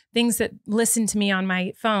things that listen to me on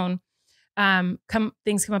my phone,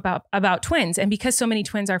 things come about twins. And because so many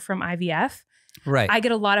twins are from IVF, right? I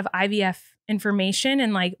get a lot of IVF information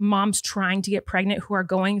and like moms trying to get pregnant who are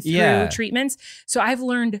going through treatments. So I've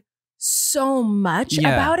learned so much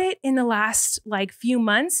about it in the last like few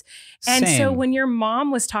months. And so when your mom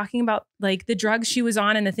was talking about like the drugs she was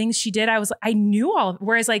on and the things she did, I knew all of it.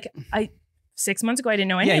 Whereas like 6 months ago, I didn't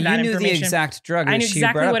know any of that information. You knew the exact drug. I knew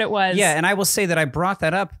exactly what it was. Yeah. And I will say that I brought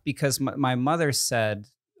that up because my mother said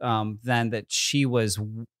then that she was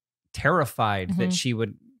terrified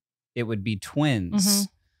that it would be twins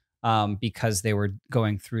because they were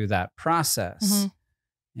going through that process.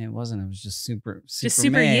 It wasn't. It was just super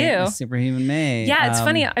you. Superhuman me. Yeah, it's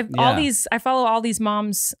funny. I follow all these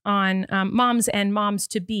moms on moms and moms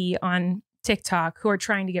to be on TikTok who are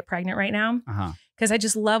trying to get pregnant right now. Because I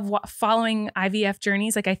just love following IVF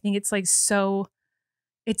journeys. Like I think it's like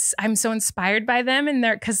I'm so inspired by them and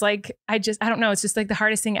because like I don't know, it's just like the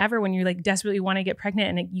hardest thing ever when you like desperately want to get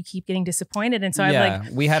pregnant and you keep getting disappointed. And so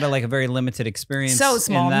we had a very limited experience. So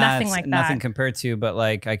small, nothing like that. Nothing compared to, but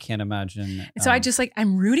like I can't imagine. And so I just like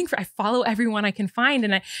I'm rooting for. I follow everyone I can find,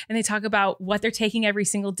 and they talk about what they're taking every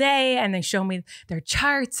single day, and they show me their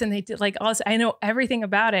charts, and they did like all this. I know everything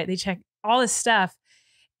about it. They check all this stuff.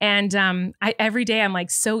 And every day I'm like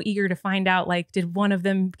so eager to find out, like, did one of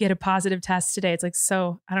them get a positive test today? It's like,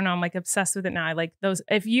 so, I don't know. I'm like obsessed with it now. I like those.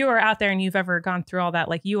 If you are out there and you've ever gone through all that,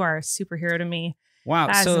 like you are a superhero to me.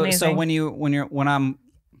 Wow. So when I'm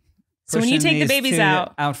so when you take the babies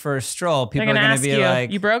out for a stroll, people are going to be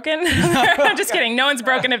like, you broken? I'm just kidding. No one's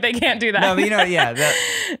broken if they can't do that. No,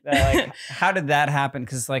 but like, how did that happen?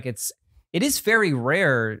 Because like it is very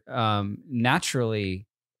rare naturally.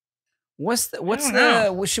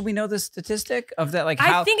 Should we know the statistic of that? Like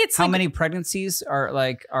how, I think it's how many pregnancies are.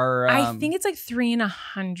 I think it's like 3 in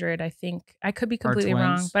 100. I think I could be completely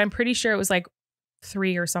wrong, but I'm pretty sure it was like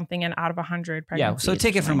 3 or something and out of 100 pregnancies. Yeah. So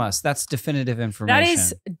take it from us. That's definitive information. That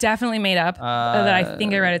is definitely made up that I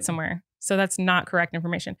think I read it somewhere. So that's not correct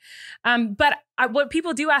information. But what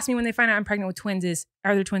people do ask me when they find out I'm pregnant with twins is,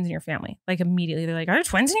 are there twins in your family? Like immediately they're like, are there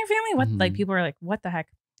twins in your family? What? Like people are like, what the heck?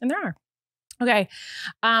 And there are. Okay.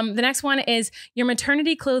 The next one is your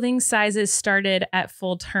maternity clothing sizes started at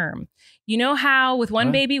full term. You know how with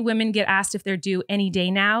one baby, women get asked if they're due any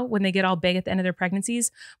day now when they get all big at the end of their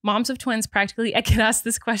pregnancies? Moms of twins practically get asked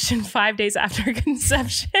this question 5 days after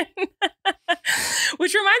conception,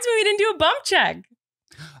 which reminds me we didn't do a bump check.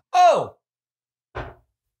 Oh,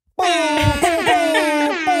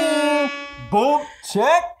 Boom,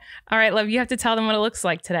 check. All right, love, you have to tell them what it looks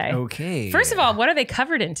like today. Okay. First of all, what are they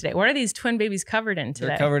covered in today? What are these twin babies covered in today?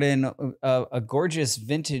 They're covered in a gorgeous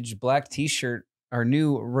vintage black t-shirt. Our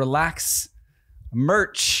new Relax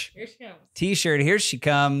merch Here she comes. t-shirt. Here she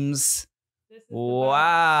comes. This is the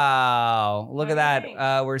Wow. Look at All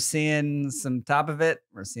that. We're seeing some top of it.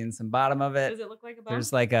 We're seeing some bottom of bottom. it. Does it look like a bum?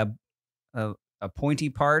 There's like a pointy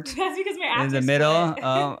part That's because my abs in the are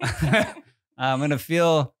middle. split. I'm going to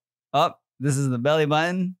feel up. This is the belly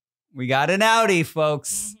button. We got an Audi,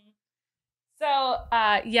 folks. So,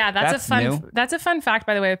 yeah, that's new. a fun fact,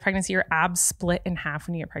 by the way, with pregnancy. Your abs split in half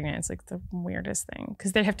when you get pregnant. It's like the weirdest thing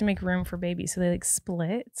because they have to make room for babies. So they like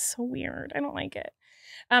split. It's so weird. I don't like it.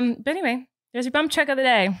 But anyway, there's your bump check of the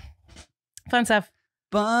day. Fun stuff.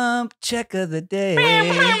 Bump check of the day.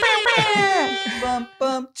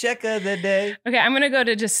 Bump check of the day. Okay, I'm going to go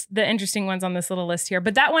to just the interesting ones on this little list here.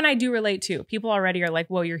 But that one I do relate to. People already are like,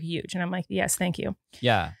 whoa, you're huge. And I'm like, yes, thank you.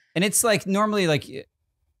 Yeah. And it's like normally like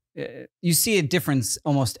you see a difference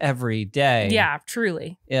almost every day. Yeah,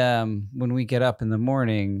 truly. When we get up in the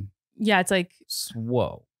morning. Yeah, it's like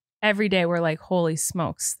Whoa. every day we're like, holy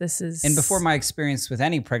smokes, this is. And before my experience with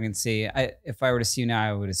any pregnancy, if I were to see you now,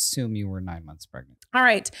 I would assume you were 9 months pregnant. All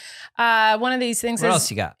right. One of these things What is,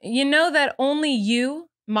 else you got? you know that only you,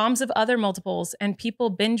 moms of other multiples, and people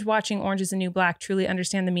binge watching Orange is the New Black truly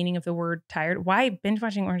understand the meaning of the word tired. Why binge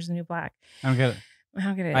watching Orange is the New Black? I don't get it. I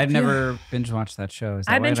don't get it. I'd never binge watched that show. Is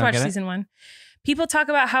that I why binge don't watched get it? season 1. People talk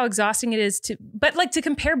about how exhausting it is but like to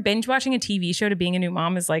compare binge watching a TV show to being a new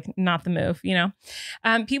mom is like not the move, you know?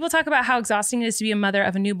 People talk about how exhausting it is to be a mother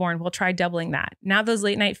of a newborn. We'll try doubling that. Now those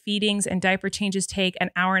late night feedings and diaper changes take an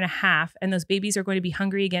hour and a half, and those babies are going to be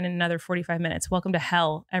hungry again in another 45 minutes. Welcome to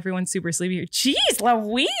hell. Everyone's super sleepy here. Jeez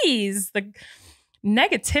Louise, the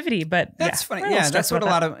negativity, but That's funny. Yeah, that's what a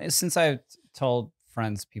lot of, since I've told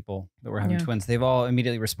friends, people that were having twins, they've all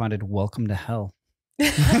immediately responded, welcome to hell.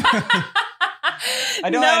 I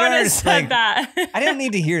don't understand that. I didn't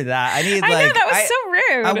need to hear that. I need I know, that was so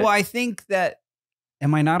rude. Well, I think that,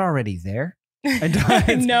 am I not already there?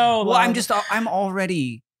 No. Well, I'm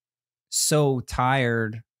already so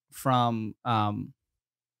tired from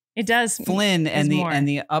it does Flynn and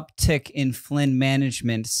the uptick in Flynn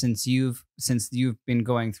management since you've been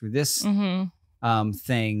going through this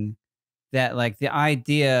thing, that like the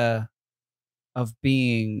idea of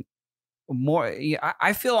being more,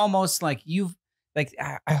 I feel almost like you've like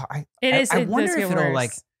I wonder if it'll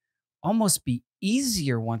like almost be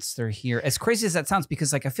easier once they're here. As crazy as that sounds,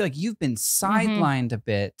 because like I feel like you've been sidelined a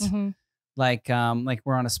bit, like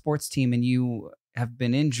we're on a sports team and you have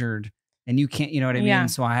been injured and you can't, you know what I mean? Yeah.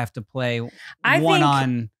 So I have to play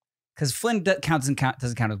because Flynn doesn't count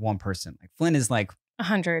as one person. Like Flynn is like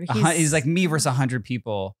 100. He's like me versus 100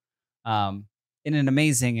 people, in an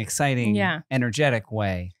amazing, exciting, energetic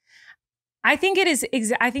way. I think it is.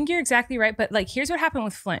 I think you're exactly right. But like, here's what happened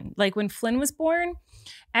with Flynn. Like when Flynn was born,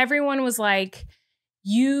 everyone was like,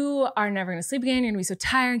 you are never going to sleep again. You're going to be so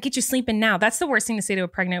tired. Get your sleeping now. That's the worst thing to say to a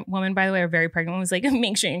pregnant woman, by the way, or very pregnant woman, was like,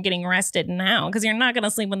 make sure you're getting rested now because you're not going to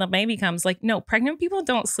sleep when the baby comes. Like, no, pregnant people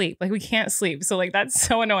don't sleep. Like we can't sleep. So like, that's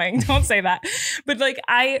so annoying. Don't say that. But like,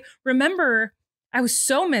 I remember I was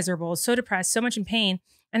so miserable, so depressed, so much in pain.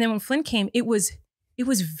 And then when Flynn came, it was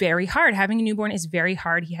very hard. Having a newborn is very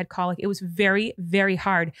hard. He had colic. It was very, very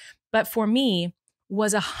hard. But for me,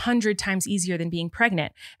 was 100 times easier than being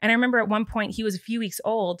pregnant. And I remember at one point he was a few weeks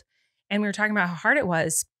old and we were talking about how hard it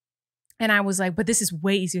was. And I was like, but this is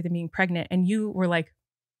way easier than being pregnant. And you were like,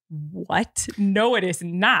 what? No, it is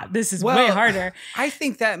not. This is way harder. I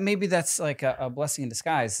think that maybe that's like a blessing in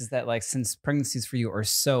disguise, is that like, since pregnancies for you are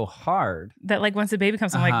so hard, that like once the baby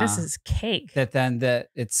comes, I'm like, this is cake. That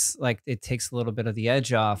it's like, it takes a little bit of the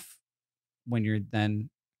edge off when you're then,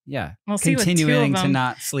 continuing to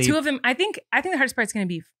not sleep. 2 of them. I think the hardest part is going to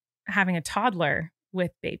be having a toddler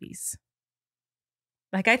with babies.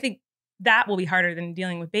 Like, I think that will be harder than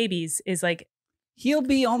dealing with babies. Is like, he'll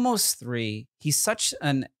be almost 3. He's such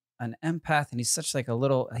an empath, and he's such like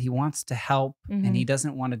he wants to help, and he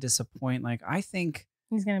doesn't want to disappoint. Like, I think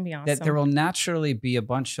he's going to be awesome. That there will naturally be a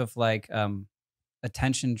bunch of like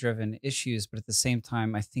attention driven issues, but at the same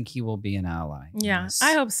time, I think he will be an ally. Yeah,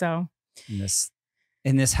 I hope so.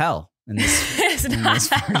 In this hell. It's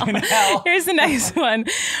not hell. Here's the next one.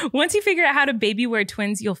 Once you figure out how to baby wear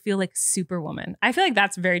twins, you'll feel like Superwoman. I feel like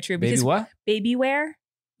that's very true. Baby what? Baby wear.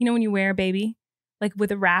 You know when you wear a baby? Like with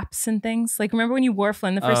the wraps and things. Like remember when you wore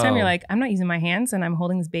Flynn the first time? You're like, I'm not using my hands and I'm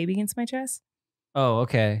holding this baby against my chest. Oh,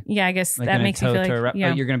 okay. Yeah, I guess like that makes you feel like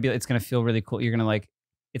you're gonna be. It's gonna feel really cool. You're gonna like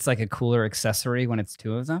it's like a cooler accessory when it's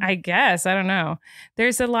two of them. I guess. I don't know.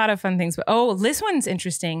 There's a lot of fun things. But this one's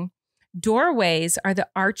interesting. Doorways are the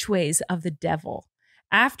archways of the devil.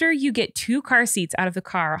 After you get 2 car seats out of the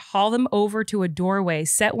car, haul them over to a doorway,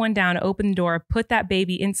 set one down, open the door, put that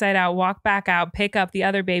baby inside out, walk back out, pick up the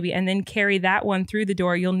other baby, and then carry that one through the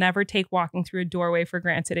door. You'll never take walking through a doorway for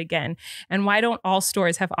granted again. And why don't all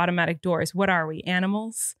stores have automatic doors? What are we,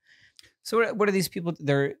 animals? So what are these people?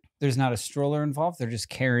 There's not a stroller involved. They're just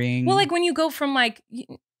carrying. Well, like when you go from like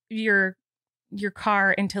your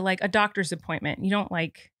car into like a doctor's appointment, you don't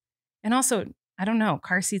like, and also, I don't know,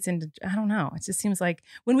 car seats into, I don't know. It just seems like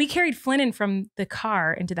when we carried Flynn in from the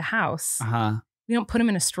car into the house, we don't put him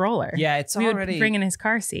in a stroller. Yeah, it's we already would bring in his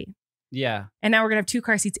car seat. Yeah. And now we're gonna have 2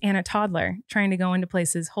 car seats and a toddler trying to go into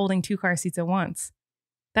places holding 2 car seats at once.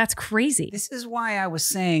 That's crazy. This is why I was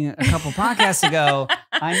saying a couple podcasts ago,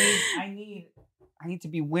 I need to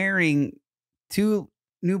be wearing 2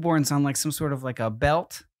 newborns on like some sort of like a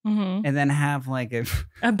belt. Mm-hmm. And then have like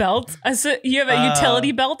a belt. So you have a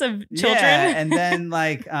utility belt of children. Yeah, and then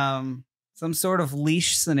like some sort of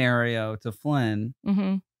leash scenario to Flynn,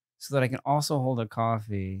 so that I can also hold a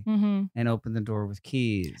coffee and open the door with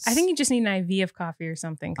keys. I think you just need an IV of coffie or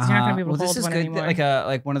something because you're not gonna be able to hold one anymore.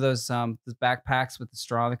 Like one of those backpacks with the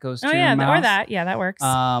straw that goes. Oh to yeah, your mouth. or that. Yeah, that works.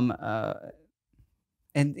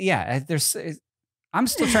 And yeah, I'm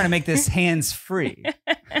still trying to make this hands free.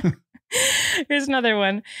 Here's another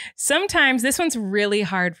one. Sometimes this one's really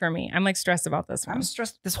hard for me. I'm like stressed about this one. I'm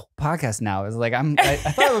stressed. This whole podcast now is like I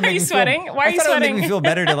thought it would make Are you me sweating? Feel, Why are you sweating? It would make me feel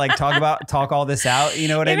better to like talk all this out. You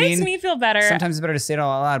know what I mean? It makes me feel better. Sometimes it's better to say it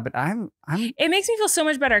all out loud, but it makes me feel so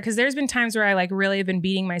much better because there's been times where I like really have been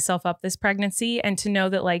beating myself up this pregnancy, and to know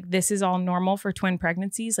that like this is all normal for twin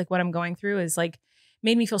pregnancies, like what I'm going through is like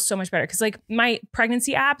made me feel so much better. Because like my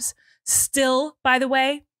pregnancy apps still, by the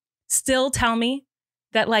way, still tell me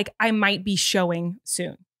that like I might be showing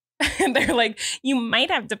soon. And they're like, you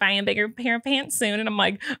might have to buy a bigger pair of pants soon. And I'm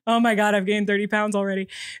like, oh my God, I've gained 30 pounds already.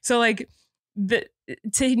 So like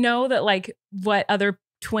to know that like what other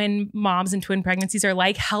twin moms and twin pregnancies are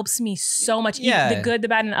like helps me so much. Yeah. The good, the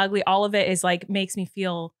bad, and the ugly, all of it is like makes me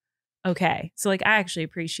feel okay. So like I actually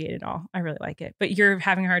appreciate it all. I really like it. But you're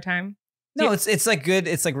having a hard time? No, it's like good.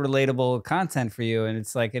 It's like relatable content for you. And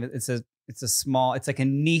it's like, it's a small, it's like a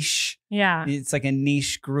niche. Yeah. It's like a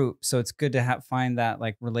niche group. So it's good to find that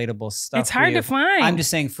like relatable stuff. It's hard to find. I'm just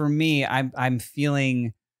saying for me, I'm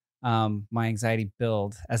feeling my anxiety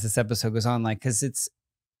build as this episode goes on. Like, cause it's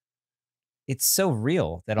so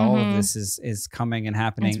real that all of this is coming and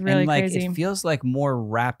happening. It's really and like, crazy. it feels like more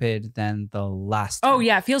rapid than the last time. Oh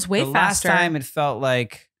yeah. It feels way faster. Last time it felt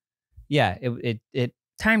like, yeah, it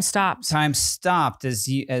Time stopped. Time stopped as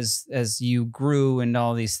you grew and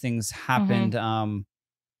all these things happened.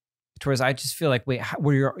 Whereas I just feel like, wait,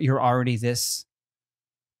 you're already this,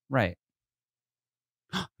 right?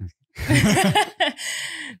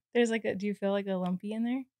 There's like do you feel like a lumpy in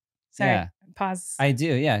there? Sorry, Yeah. Pause. I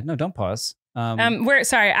do. Yeah. No, don't pause.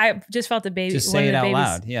 Sorry, I just felt the baby. Just one say of it the out babies,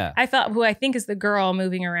 loud. Yeah. I felt who I think is the girl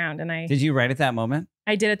moving around, and I Did you write at that moment?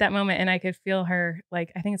 I did at that moment, and I could feel her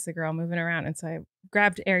like I think it's the girl moving around, and so I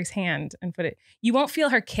grabbed Eric's hand and put it. You won't feel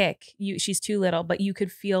her kick. She's too little, but you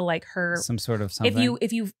could feel like her Some sort of something.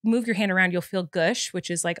 If you move your hand around, you'll feel gush, which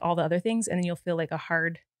is like all the other things, and then you'll feel like a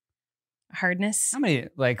hardness. How many,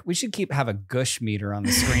 like, we should have a gush meter on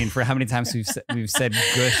the screen for how many times we've said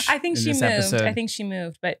gush. I think in she this moved. episode. I think she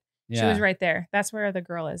moved, but she was right there. That's where the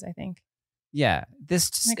girl is, I think. Yeah. This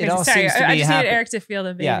just, Okay, it all sorry, seems to I be just needed happening. Eric to feel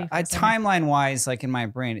the baby. Yeah, for a second. timeline wise, like in my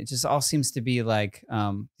brain, it just all seems to be like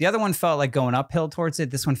the other one felt like going uphill towards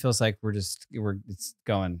it. This one feels like it's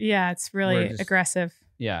going. Yeah, it's really aggressive.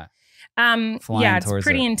 Yeah. Yeah, it's towards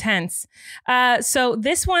pretty it. intense. So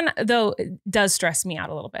this one though does stress me out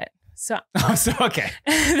a little bit. So, okay.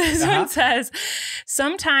 This one says,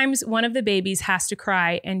 sometimes one of the babies has to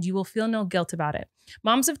cry and you will feel no guilt about it.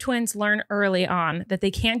 Moms of twins learn early on that they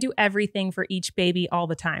can't do everything for each baby all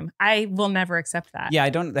the time. I will never accept that. Yeah, I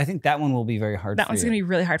think that one will be very hard. That one's going to be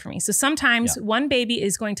really hard for me. So sometimes one baby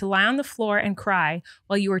is going to lie on the floor and cry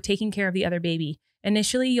while you are taking care of the other baby.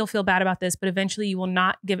 Initially, you'll feel bad about this, but eventually you will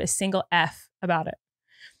not give a single F about it.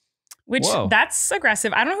 Which that's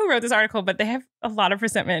aggressive. I don't know who wrote this article, but they have a lot of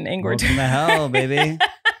resentment and anger. Welcome to hell, baby.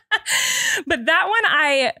 But that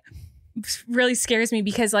one really scares me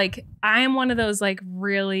because like I am one of those like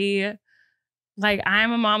really like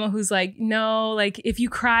I'm a mama who's like, no, like if you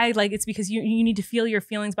cry, like it's because you need to feel your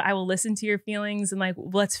feelings, but I will listen to your feelings and like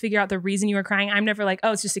let's figure out the reason you are crying. I'm never like,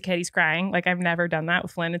 oh, it's just a kid, he's crying. Like I've never done that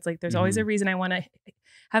with Flynn. It's like there's always a reason. I want to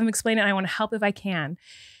have him explain it and I want to help if I can.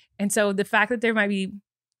 And so the fact that there might be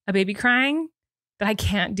a baby crying, that I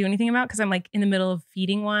can't do anything about because I'm like in the middle of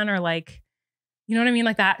feeding one or like, you know what I mean?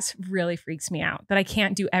 Like that really freaks me out that I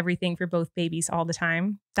can't do everything for both babies all the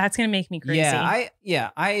time. That's going to make me crazy.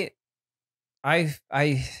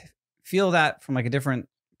 I feel that from like a different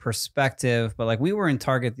perspective, but like we were in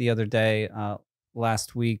Target the other day,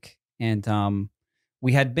 last week, and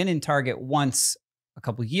we had been in Target once a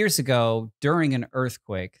couple years ago during an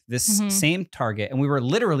earthquake, this same Target, and we were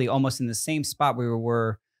literally almost in the same spot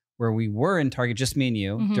where we were in Target, just me and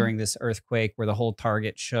you, during this earthquake where the whole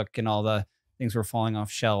Target shook and all the things were falling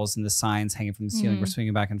off shelves and the signs hanging from the ceiling were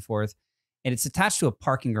swinging back and forth. And it's attached to a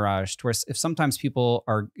parking garage to where if sometimes people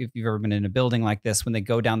are, if you've ever been in a building like this, when they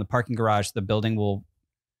go down the parking garage, the building will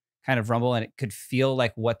kind of rumble and it could feel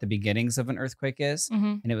like what the beginnings of an earthquake is.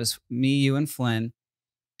 And it was me, you, and Flynn.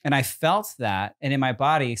 And I felt that. And in my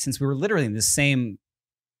body, since we were literally in the same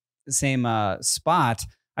spot,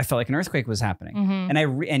 I felt like an earthquake was happening. And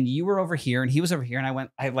and you were over here and he was over here. And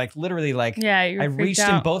I like literally like, I reached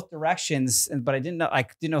in both directions, but I didn't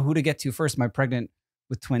know who to get to first, my pregnant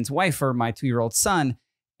with twins wife or my 2-year-old son.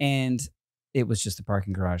 And it was just a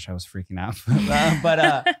parking garage. I was freaking out.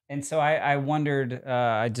 And so I wondered,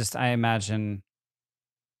 I imagine,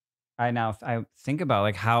 I think about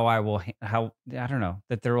like how I don't know,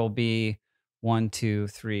 that there will be 1, 2,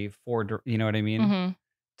 3, 4, you know what I mean?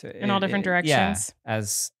 In all different directions. Yeah,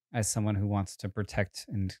 as someone who wants to protect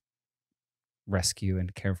and rescue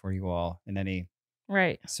and care for you all in any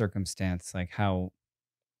circumstance, like how.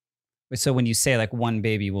 So when you say like one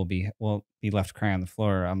baby will be left crying on the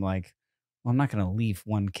floor, I'm like, well, I'm not going to leave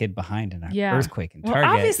one kid behind in an earthquake in Target.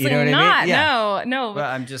 Well, obviously you know what not. I mean? Yeah. No. But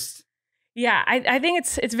I'm just. Yeah, I think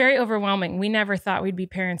it's very overwhelming. We never thought we'd be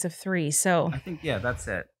parents of 3, so I think that's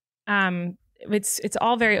it. It's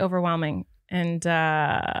all very overwhelming and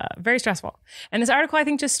very stressful. And this article, I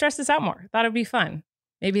think, just stressed us out more. Thought it'd be fun.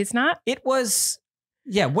 Maybe it's not. It was.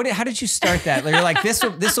 Yeah. How did you start that? You're like, this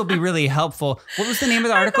will be really helpful. What was the name of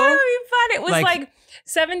the article? I thought it would be fun. It was like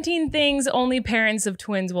 17 things only parents of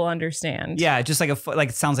twins will understand. Yeah, just like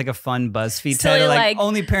it sounds like a fun BuzzFeed Silly, title. Like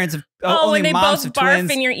only parents of only when they moms both of barf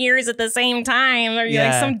twins in your ears at the same time, or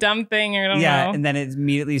like some dumb thing, or I don't know. Yeah, and then it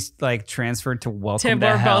immediately like transferred to Welcome to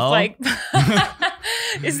we're Hell. Both like,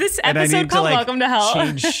 is this episode called Welcome to Hell?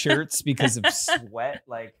 Change shirts because of sweat.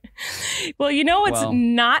 Like, well, you know what's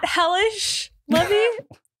not hellish, Lovey?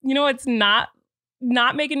 You know what's not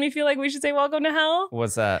making me feel like we should say welcome to hell?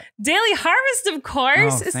 What's that? Daily Harvest, of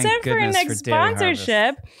course. It's time for our next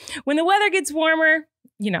sponsorship. When the weather gets warmer,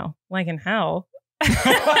 like in hell.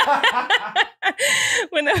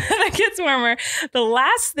 When the weather gets warmer, the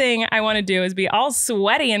last thing I want to do is be all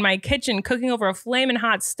sweaty in my kitchen cooking over a flaming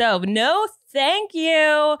hot stove. No, thank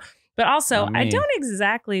you. But also, I don't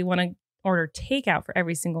exactly want to order takeout for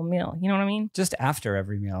every single meal. You know what I mean? Just after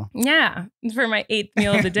every meal. Yeah. For my 8th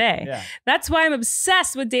meal of the day. Yeah. That's why I'm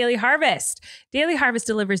obsessed with Daily Harvest. Daily Harvest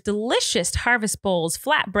delivers delicious harvest bowls,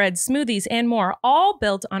 flatbreads, smoothies, and more, all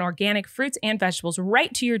built on organic fruits and vegetables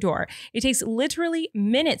right to your door. It takes literally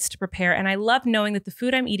minutes to prepare, and I love knowing that the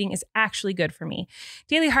food I'm eating is actually good for me.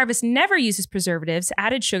 Daily Harvest never uses preservatives,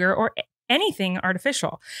 added sugar, or anything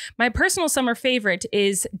artificial. My personal summer favorite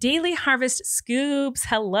is Daily Harvest Scoops.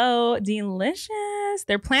 Hello, delicious.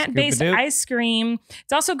 They're plant-based ice cream.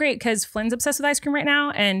 It's also great because Flynn's obsessed with ice cream right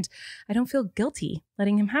now, and I don't feel guilty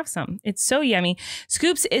letting him have some. It's so yummy.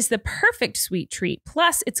 Scoops is the perfect sweet treat.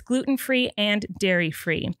 Plus, it's gluten-free and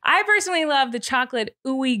dairy-free. I personally love the chocolate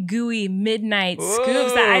ooey gooey midnight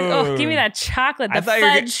scoops. Give me that chocolate, the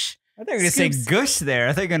fudge. I thought you were going to say gush there.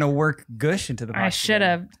 I thought you were going to work gush into the box. I should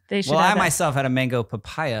have. They should have. Well, I myself had a mango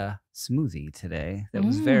papaya smoothie today that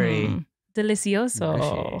was very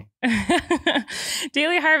delicioso.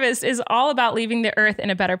 Daily Harvest is all about leaving the earth in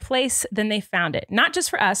a better place than they found it. Not just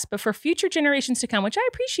for us, but for future generations to come, which I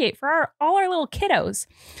appreciate for all our little kiddos.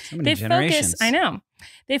 So many generations. I know.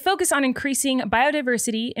 They focus on increasing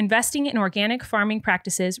biodiversity, investing in organic farming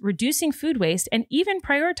practices, reducing food waste, and even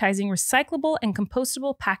prioritizing recyclable and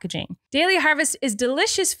compostable packaging. Daily Harvest is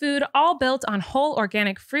delicious food, all built on whole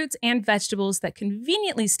organic fruits and vegetables that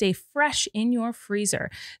conveniently stay fresh in your freezer.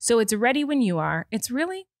 So it's ready when you are. It's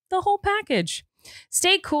really the whole package.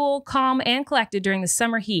 Stay cool, calm, and collected during the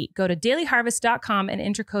summer heat. Go to dailyharvest.com and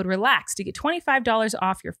enter code RELAX to get $25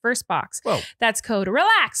 off your first box. Whoa. That's code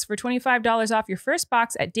RELAX for $25 off your first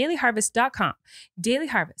box at dailyharvest.com.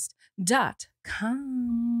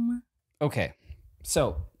 Dailyharvest.com. Okay.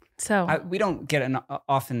 So we don't get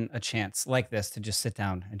often a chance like this to just sit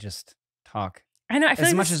down and just talk. I know. I feel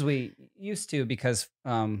as much as we used to because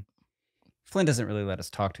Flynn doesn't really let us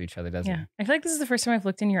talk to each other, does he? Yeah. I feel like this is the first time I've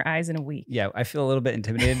looked in your eyes in a week. Yeah, I feel a little bit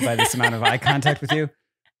intimidated by this amount of eye contact with you.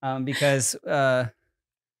 because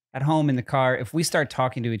at home in the car, if we start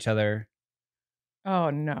talking to each other, Oh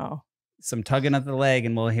no. some tugging of the leg,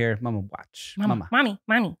 and we'll hear, "Mama, watch, Mama, mommy,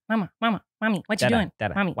 mommy, mama, mama, mommy, what you Dada, doing?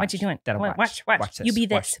 dada, Mommy, what you watch, doing? dada, Watch. watch You be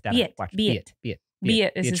watch, this. dada, Be it. watch, Be it. be it, Be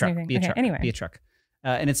it is be a his truck, new thing. be a Okay, truck, anyway. be a truck."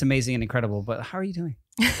 And it's amazing and incredible. But how are you doing?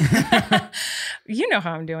 You know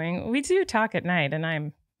how I'm doing. We do talk at night, and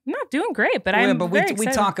I'm not doing great, but Yeah, I'm but very we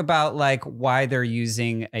excited. talk about like why they're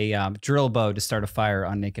using a drill bow to start a fire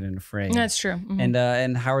on Naked and Afraid. That's true. Mhm.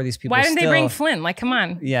 And how are these people? Why didn't they bring still- Flynn? Like, come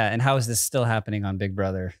on. Yeah, and how is this still happening on Big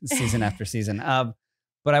Brother season after season?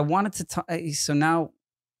 But I wanted to talk. So now,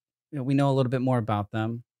 we know a little bit more about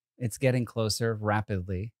them. It's getting closer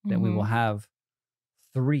rapidly that we will have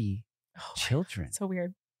 3 children. So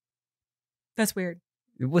weird. That's weird.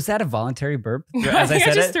 Was that a voluntary burp? I think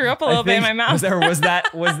I just threw up a little bit in my mouth. Was that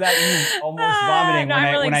you almost vomiting No,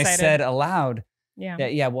 I'm really when I excited. said aloud Yeah.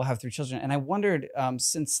 that we'll have 3 children? And I wondered,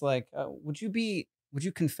 since like, would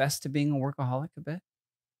you confess to being a workaholic a bit?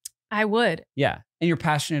 I would. Yeah, and you're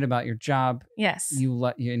passionate about your job. Yes. You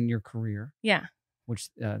in your career. Yeah. Which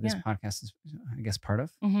this podcast is, I guess, part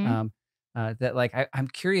of. Mhm. That like I'm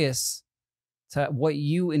curious to what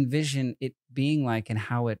you envision it being like and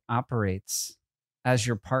how it operates as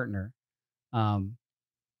your partner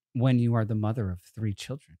when you are the mother of 3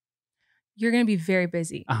 children. You're going to be very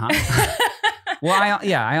busy. Well,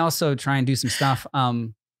 I also try and do some stuff.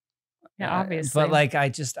 Yeah, obviously. But like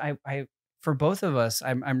I for both of us,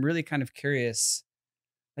 I'm really kind of curious.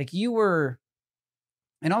 Like you were,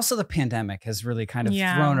 and also the pandemic has really kind of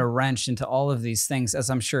thrown a wrench into all of these things, as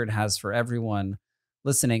I'm sure it has for everyone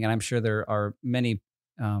listening. And I'm sure there are many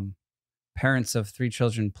parents of 3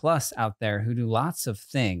 children plus out there who do lots of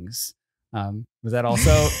things. Was that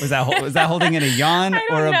holding in a yawn I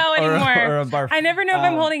don't know anymore. or a barf? I never know if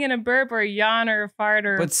I'm holding in a burp or a yawn or a fart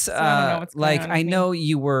or. But so I don't know what's going like on I with me. know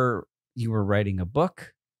you were writing a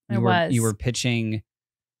book. You were pitching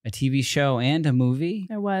a TV show and a movie.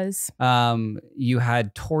 I was. You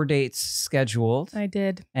had tour dates scheduled. I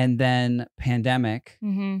did. And then pandemic,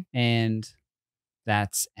 Mm-hmm. and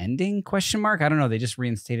that's ending? Question mark. I don't know. They just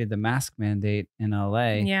reinstated the mask mandate in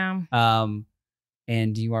LA. Yeah.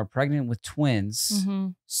 And you are pregnant with twins. Mm-hmm.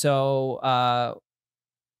 So,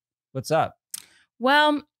 what's up?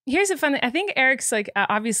 Well, here's a fun thing. I think Erik's like,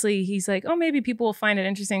 obviously, he's like, oh, maybe people will find it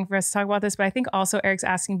interesting for us to talk about this. But I think also Erik's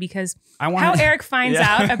asking because how Erik finds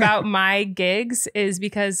out about my gigs is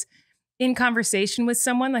because in conversation with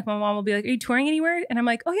someone, like my mom will be like, are you touring anywhere? And I'm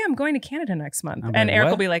like, oh, yeah, I'm going to Canada next month. I'm and like, Erik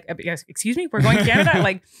what? will be like, excuse me, we're going to Canada?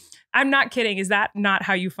 Like, I'm not kidding. Is that not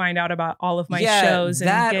how you find out about all of my shows and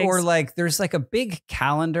that gigs? or like there's like a big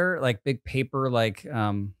calendar, like big paper, like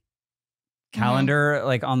calendar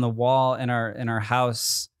like on the wall in our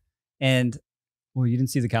house. And well, you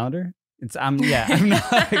didn't see the calendar? I'm not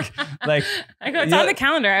like I go, it's on the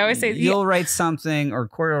calendar. I always say you'll write something or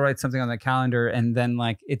Corey will write something on the calendar, and then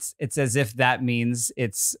like it's as if that means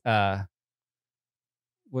it's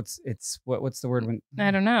what's the word when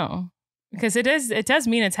I don't know. Because it does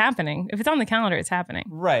mean it's happening. If it's on the calendar, it's happening.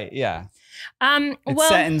 Right, yeah. It's well,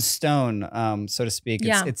 set in stone, so to speak.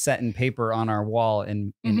 Yeah. It's set in paper on our wall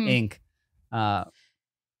in ink. Yeah.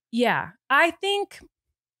 I think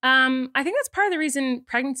that's part of the reason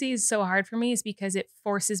pregnancy is so hard for me is because it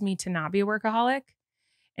forces me to not be a workaholic.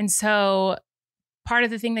 And so part of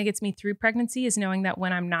the thing that gets me through pregnancy is knowing that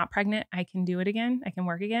when I'm not pregnant, I can do it again. I can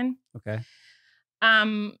work again. Okay.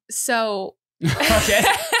 So okay.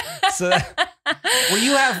 So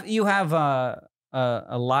you have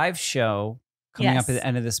a live show coming up at the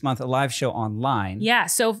end of this month, a live show online. Yeah.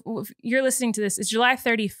 So if you're listening to this, it's July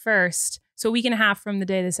 31st. So a week and a half from the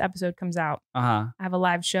day this episode comes out. I have a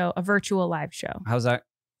live show, a virtual live show. How's that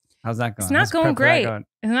going? It's not going great.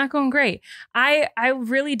 It's not going great. I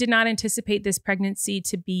really did not anticipate this pregnancy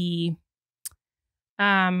to be,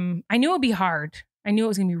 I knew it would be hard. I knew it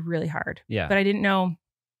was going to be really hard. Yeah. But I didn't know.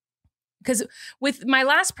 Because with my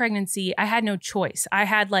last pregnancy, I had no choice. I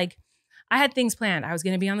had things planned. I was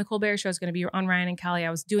going to be on the Colbert Show. I was going to be on Ryan and Kelly.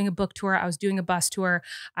 I was doing a book tour. I was doing a bus tour.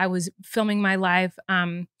 I was filming my live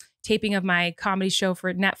taping of my comedy show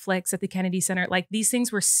for Netflix at the Kennedy Center. Like these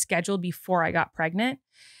things were scheduled before I got pregnant.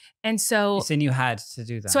 And so you had to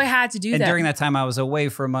do that. So I had to do that. And during that time, I was away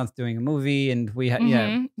for a month doing a movie, and we had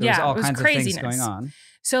there was all kinds of things going on.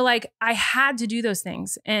 So like I had to do those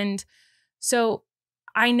things. And so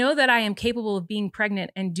I know that I am capable of being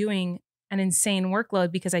pregnant and doing an insane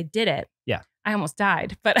workload because I did it. Yeah. I almost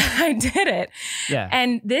died, but I did it. Yeah.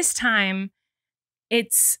 And this time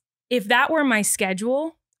if that were my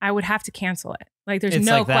schedule, I would have to cancel it. Like there's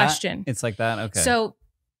no question. It's like that. Okay. So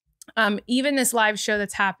even this live show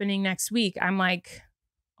that's happening next week, I'm like,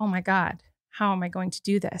 oh my God, how am I going to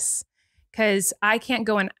do this? Because I can't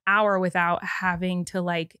go an hour without having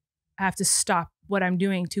to have to stop what I'm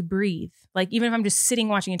doing to breathe. Like even if I'm just sitting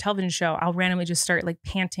watching a television show, I'll randomly just start like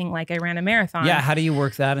panting like I ran a marathon. Yeah. How do you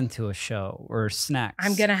work that into a show or snacks?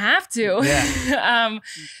 I'm going to have to. Yeah.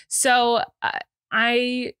 So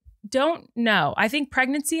I don't know. I think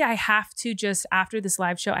pregnancy, I have to just, after this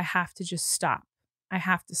live show, I have to just stop. I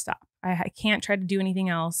have to stop. I can't try to do anything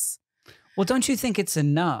else. Well, don't you think it's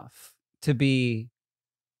enough to be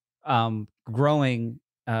growing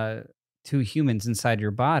two humans inside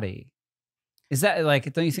your body? Is that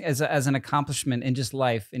like, don't you think as an accomplishment in just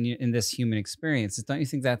life in this human experience, don't you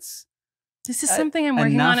think that's this is something I'm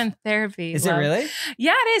working on in therapy. Is it really?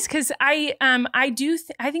 Yeah, it is. Cause I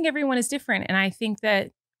think everyone is different. And I think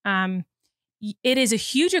that it is a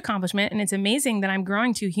huge accomplishment and it's amazing that I'm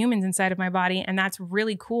growing two humans inside of my body. And that's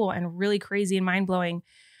really cool and really crazy and mind blowing.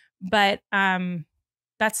 But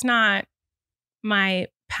that's not my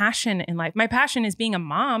passion in life. My passion is being a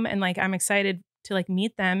mom and like, I'm excited to like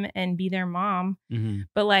meet them and be their mom. Mm-hmm.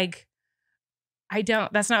 But like,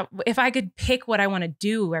 that's not, if I could pick what I want to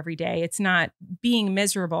do every day, it's not being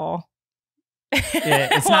miserable. Yeah,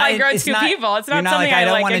 it's while not, I grow two people. It's not something I'm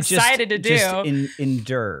like excited to do. Just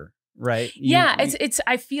endure, right?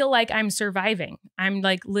 I feel like I'm surviving. I'm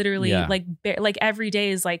like literally like every day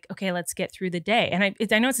is like, okay, let's get through the day. And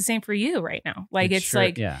I know it's the same for you right now. Like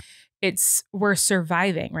we're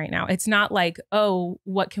surviving right now. It's not like, oh,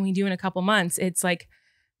 what can we do in a couple months? It's like,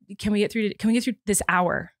 can we get through this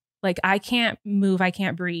hour? Like I can't move. I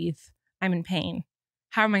can't breathe. I'm in pain.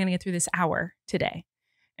 How am I going to get through this hour today?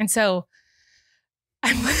 And so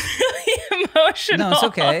I'm really emotional. No, it's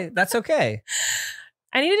okay. That's okay.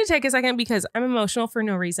 I needed to take a second because I'm emotional for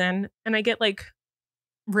no reason. And I get like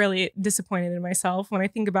really disappointed in myself when I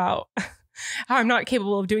think about how I'm not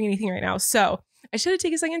capable of doing anything right now. So I should have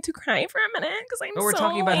taken a second to cry for a minute because I'm we're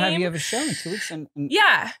talking about having you have a show in 2 weeks. And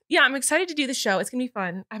yeah, I'm excited to do the show. It's going to be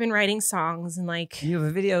fun. I've been writing songs and like. You have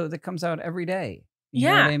a video that comes out every day. You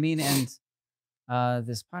know what I mean? And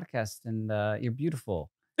this podcast and you're beautiful.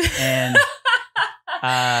 And no,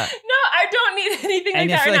 I don't need anything like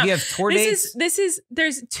that. And I feel right like now. you have tour dates.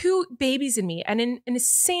 There's 2 babies in me and an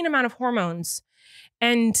insane amount of hormones.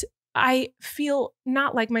 And I feel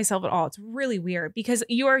not like myself at all. It's really weird because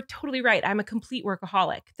you are totally right. I'm a complete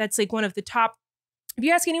workaholic. That's like one of the top. If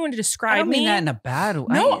you ask anyone to describe me. I don't mean that in a bad way.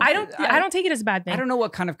 No, I don't take it as a bad thing. I don't know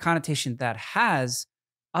what kind of connotation that has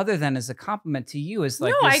other than as a compliment to you as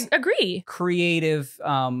like no, I agree. Creative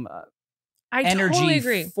I energy totally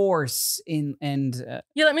agree. Force in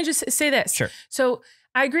yeah, let me just say this. Sure. So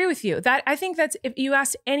I agree with you. That I think that's if you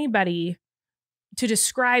asked anybody to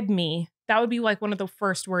describe me, that would be like one of the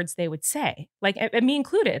first words they would say. Like and me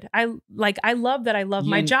included. I love that I love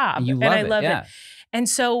my job. And I love it. And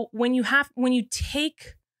so when you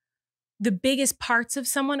take the biggest parts of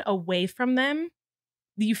someone away from them,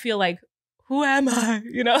 you feel like, who am I?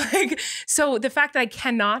 You know, like, so the fact that I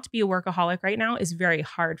cannot be a workaholic right now is very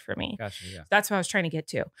hard for me. Gotcha, yeah. That's what I was trying to get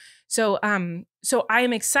to. So, so I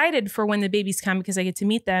am excited for when the babies come because I get to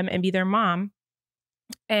meet them and be their mom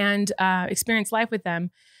and experience life with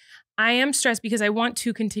them. I am stressed because I want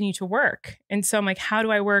to continue to work. And so I'm like, how do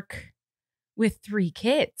I work with 3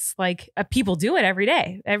 kids? Like people do it every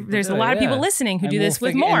day. There's a lot of people listening who do this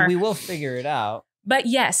with more. And we will figure it out. But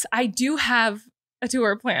yes, I do have a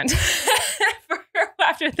tour planned for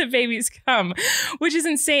after the babies come, which is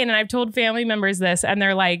insane. And I've told family members this and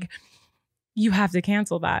they're like, you have to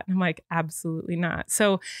cancel that. And I'm like, absolutely not.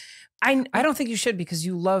 So I don't think you should because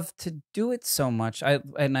you love to do it so much.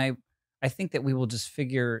 I think that we will just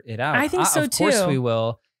figure it out. I think so too. Of course we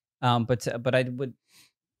will. But I would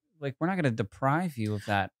like, we're not going to deprive you of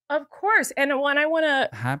that. Of course. And when I want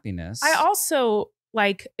to happiness, I also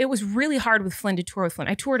like, it was really hard with Flynn to tour with Flynn.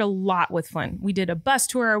 I toured a lot with Flynn. We did a bus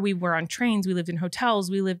tour. We were on trains. We lived in hotels.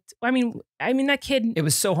 I mean, that kid. It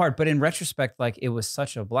was so hard, but in retrospect, like it was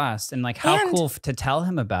such a blast and like how cool to tell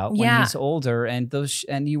him about when he's older and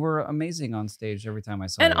and you were amazing on stage every time I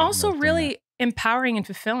saw you. And also really empowering and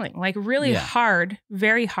fulfilling, like really hard,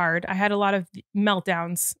 very hard. I had a lot of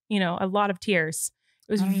meltdowns, a lot of tears.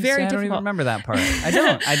 It was very difficult. I don't even remember that part. I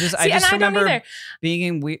don't. I just remember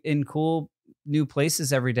being in cool new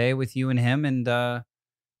places every day with you and him and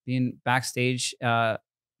being backstage,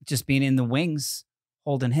 just being in the wings,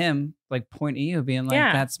 holding him, like pointing at you, being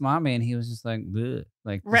like, that's mommy. And he was just like, bleh,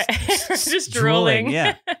 like just drooling.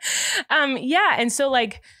 Yeah. And so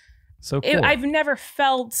like, so cool. I've never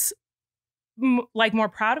felt like more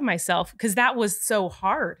proud of myself because that was so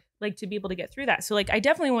hard, like to be able to get through that. So like, I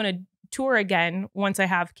definitely want to tour again once I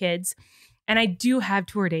have kids and I do have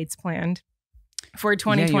tour dates planned. for Yeah, you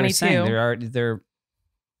were 2022. saying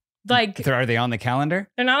are they on the calendar?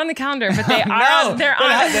 They're not on the calendar, but they are. No, they're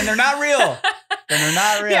on. then they're not real. Then they're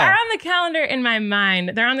not real. They are on the calendar in my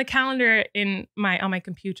mind. They're on the calendar on my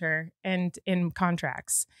computer and in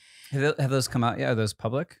contracts. Have those come out yet? Are those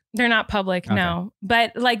public? They're not public, Okay. no.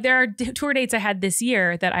 But like there are tour dates I had this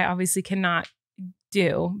year that I obviously cannot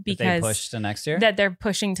do because they pushed to next year. that they're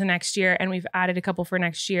pushing to next year, and we've added a couple for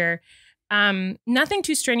next year. Nothing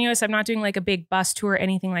too strenuous. I'm not doing like a big bus tour or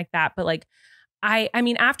anything like that. But like I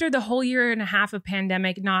mean, after the whole year and a half of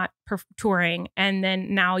pandemic, not touring, and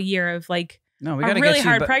then now a year of like No, we a got to really get you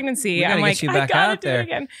hard pregnancy. I'm like, I gotta do it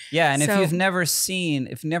again. Yeah, and So- if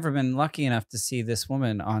you've never been lucky enough to see this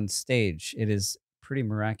woman on stage, it is pretty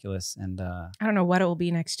miraculous. And I don't know what it will be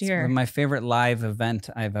next year. my favorite live event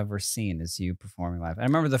I've ever seen is you performing live. I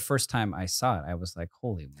remember the first time I saw it, I was like,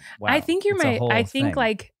 "Holy wow!" I think you're it's a my. whole I think thing.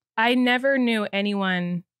 like I never knew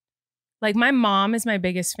anyone. Like my mom is my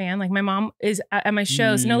biggest fan. Like my mom is at my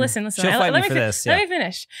shows. No, listen. She'll fight me for this. Let me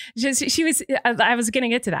finish. She was. I was gonna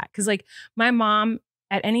get to that because like my mom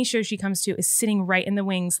at any show she comes to is sitting right in the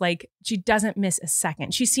wings. Like she doesn't miss a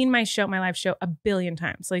second. She's seen my live show a billion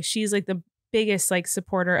times. Like she's like the biggest like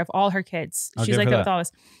supporter of all her kids. I'll She's give like her that that. with all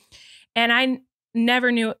us. And I've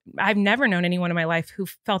never known anyone in my life who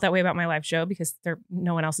felt that way about my live show because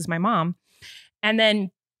no one else is my mom. And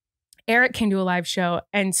then Erik came to a live show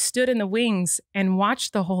and stood in the wings and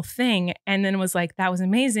watched the whole thing and then was like, that was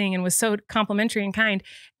amazing and was so complimentary and kind.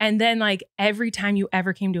 And then like every time you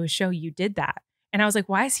ever came to a show, you did that. And I was like,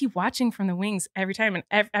 why is he watching from the wings every time? And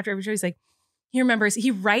after every show, he's like, he remembers,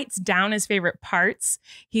 he writes down his favorite parts.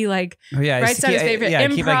 He like writes down his favorite I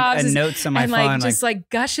keep like improvs notes on my and phone. like just like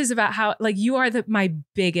gushes about how like you are my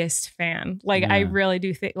biggest fan. Like I Yeah. really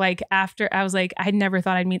do think like after I was like, I never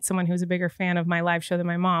thought I'd meet someone who was a bigger fan of my live show than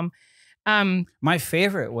my mom. My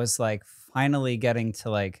favorite was like finally getting to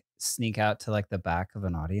like sneak out to like the back of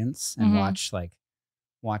an audience and Mhm.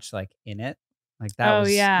 watch like in it. Like that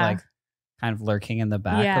was yeah. like kind of lurking in the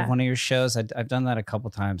back Yeah. of one of your shows. I've done that a couple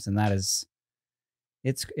times, and that is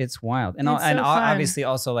it's wild. And It's and so fun. obviously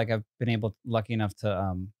also like I've been lucky enough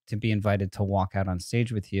to be invited to walk out on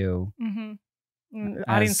stage with you. Mhm. The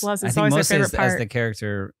audience loves it. I It's think always their mostly favorite part. as the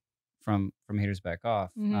character from Haters Back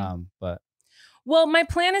Off. Mhm. But Well, my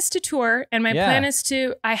plan is to tour and my Yeah. plan is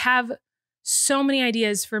I have so many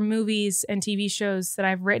ideas for movies and TV shows that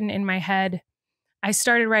I've written in my head. I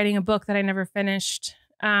started writing a book that I never finished.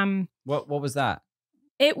 what was that?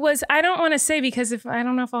 It was, I don't want to say because I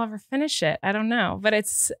don't know if I'll ever finish it. I don't know, but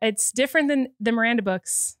it's different than the Miranda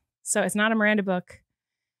books. So it's not a Miranda book.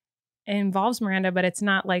 It involves Miranda, but it's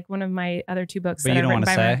not like one of my other two books. But that you I've don't written want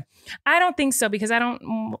to by say? Miranda. I don't think so because I don't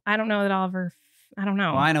know that I'll ever, I don't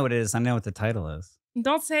know. Well, I know what it is. I know what the title is.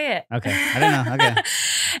 Don't say it. Okay. I don't know. Okay.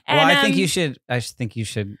 And, Well, I think you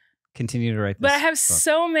should continue to write this. But I have book.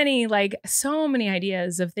 so many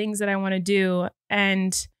ideas of things that I want to do.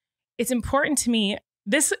 And it's important to me.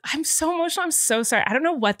 I'm so emotional. I'm so sorry. I don't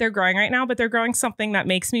know what they're growing right now, but they're growing something that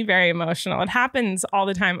makes me very emotional. It happens all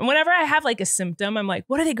the time. And whenever I have like a symptom, I'm like,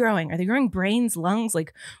 what are they growing? Are they growing brains, lungs?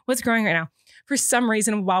 Like what's growing right now? For some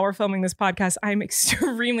reason, while we're filming this podcast, I'm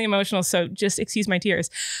extremely emotional. So just excuse my tears.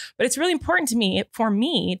 But it's really important to me,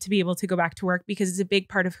 to be able to go back to work because it's a big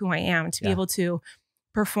part of who I am, to be able to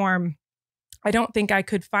perform. I don't think I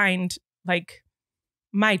could find like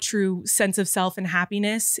my true sense of self and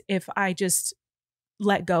happiness if I just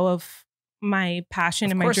let go of my passion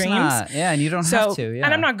and my dreams. Not. Yeah, and you don't have to. Yeah,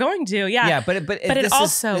 and I'm not going to. Yeah, Yeah, but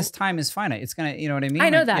this time is finite. It's gonna, you know what I mean? I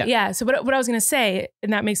know Like, that. Yeah. So what I was gonna say,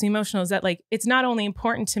 and that makes me emotional, is that like it's not only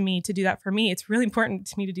important to me to do that for me. It's really important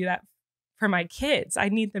to me to do that for my kids. I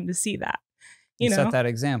need them to see that. You know, set that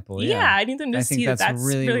example. Yeah, Yeah, I need them to I think see that's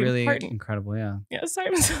really important. incredible. Yeah, Yeah, sorry,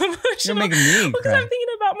 I'm so emotional. you're making me because cry. I'm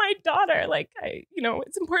thinking about my daughter. Like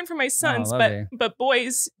it's important for my sons, love you. but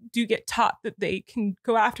boys do get taught that they can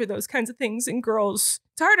go after those kinds of things, and girls,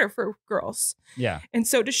 it's harder for girls. Yeah, And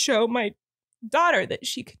so to show my daughter that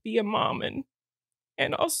she could be a mom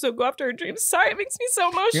and also go after her dreams. Sorry, it makes me so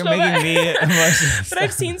emotional. you're making me emotional. But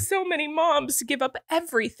I've seen so many moms give up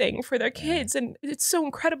everything for their kids, and it's so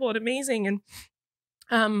incredible and amazing. And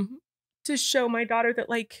to show my daughter that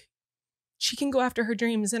like she can go after her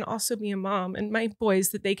dreams and also be a mom, and my boys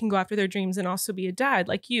that they can go after their dreams and also be a dad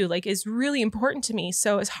like you, like is really important to me.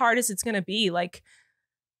 So as hard as it's gonna be, like,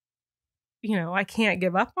 I can't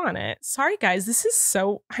give up on it. Sorry guys, this is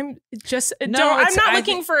so I'm not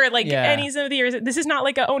looking for like any of the years. This is not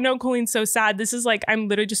like oh no, Colleen's so sad. This is like I'm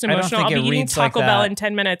literally just emotional. I'll be eating Taco Bell in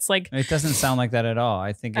 10 minutes. Like it doesn't sound like that at all.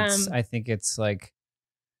 I think it's like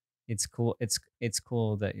it's cool. It's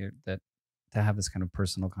cool that to have this kind of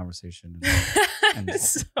personal conversation. And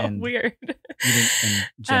so and weird. and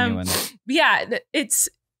genuine. Yeah, it's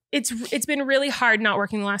been really hard not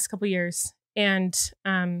working the last couple of years, and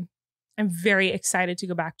I'm very excited to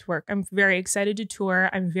go back to work. I'm very excited to tour.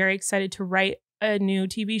 I'm very excited to write a new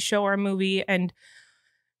TV show or a movie, and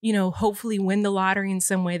hopefully win the lottery in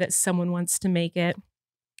some way that someone wants to make it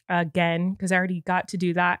again, because I already got to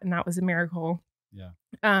do that, and that was a miracle. Yeah.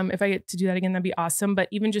 If I get to do that again, that'd be awesome. But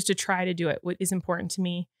even just to try to do it is important to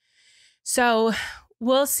me. So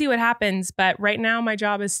we'll see what happens. But right now, my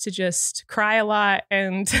job is to just cry a lot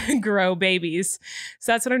and grow babies.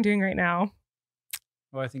 So that's what I'm doing right now.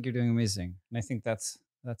 Well, I think you're doing amazing, and I think that's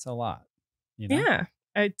a lot. Yeah,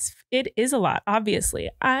 it is a lot. Obviously,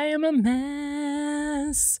 I am a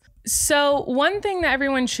mess. So one thing that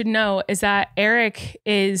everyone should know is that Erik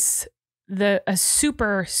is a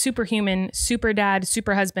superhuman, super dad,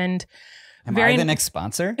 super husband. Am I the next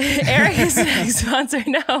sponsor? Erik is the next sponsor.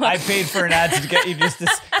 No, I paid for an ad to get you just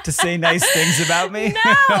to say nice things about me.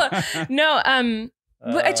 No.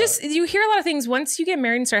 But you hear a lot of things once you get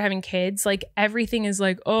married and start having kids, like everything is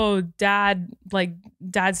like, oh,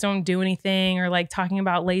 dads don't do anything, or like talking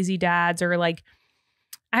about lazy dads, or like,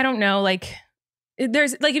 I don't know, like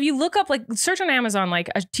there's like, if you look up, like search on Amazon, like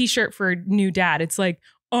a t-shirt for new dad, it's like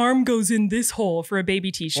arm goes in this hole for a baby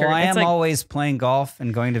t-shirt. Well, I am always playing golf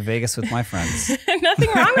and going to Vegas with my friends. Nothing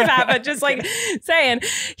wrong with that, but just like saying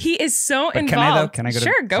he is so involved. Can I go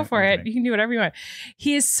Sure, go for it. You can do whatever you want.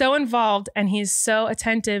 He is so involved, and he's so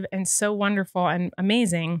attentive and so wonderful and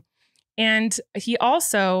amazing. And he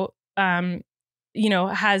also,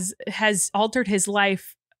 has altered his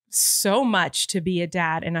life so much to be a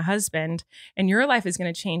dad and a husband. And your life is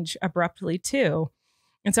going to change abruptly too.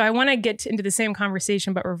 And so I want to get into the same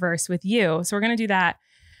conversation, but reverse with you. So we're going to do that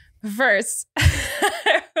first.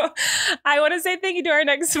 I want to say thank you to our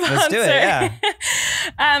next sponsor. Let's do it,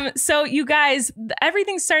 yeah. So you guys,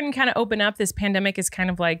 everything's starting to kind of open up. This pandemic is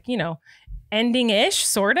kind of like, ending-ish,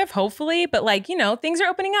 sort of, hopefully. But like, things are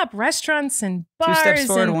opening up. Restaurants and bars. 2 steps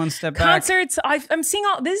forward, and 1 step back. Concerts. I'm seeing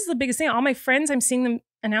this is the biggest thing. All my friends, I'm seeing them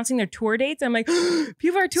announcing their tour dates. I'm like,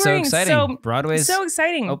 people are touring. So exciting. Broadway's so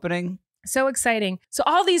exciting. Opening. So exciting. So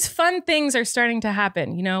all these fun things are starting to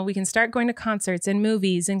happen. We can start going to concerts and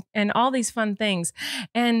movies and all these fun things.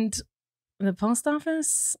 And the post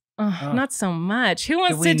office, not so much. Who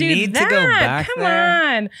wants to do that? To go back Come there?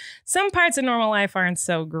 on. Some parts of normal life aren't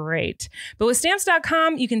so great. But with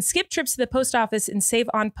Stamps.com, you can skip trips to the post office and save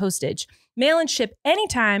on postage. Mail and ship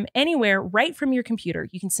anytime, anywhere, right from your computer.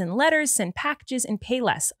 You can send letters, send packages, and pay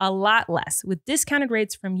less, a lot less, with discounted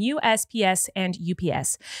rates from USPS and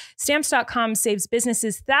UPS. Stamps.com saves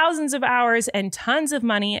businesses thousands of hours and tons of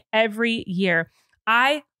money every year.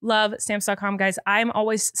 I love Stamps.com, guys. I'm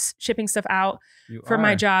always shipping stuff out for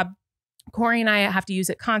my job. Corey and I have to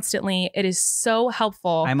use it constantly. It is so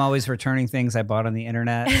helpful. I'm always returning things I bought on the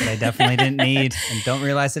internet that I definitely didn't need and don't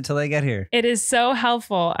realize it till they get here. It is so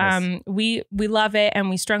helpful. Yes. We love it,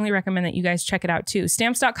 and we strongly recommend that you guys check it out too.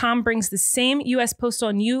 Stamps.com brings the same U.S. Postal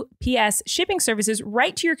and UPS shipping services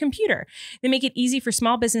right to your computer. They make it easy for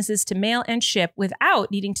small businesses to mail and ship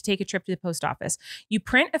without needing to take a trip to the post office. You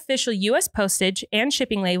print official U.S. postage and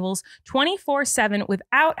shipping labels 24/7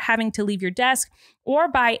 without having to leave your desk or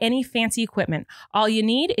buy any fancy equipment. All you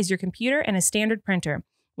need is your computer and a standard printer.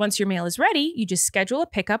 Once your mail is ready, you just schedule a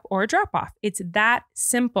pickup or a drop-off. It's that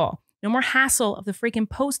simple. No more hassle of the freaking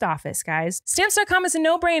post office, guys. Stamps.com is a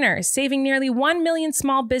no-brainer, saving nearly 1 million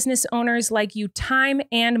small business owners like you time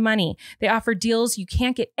and money. They offer deals you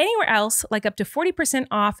can't get anywhere else, like up to 40%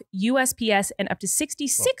 off USPS and up to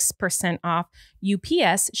 66% off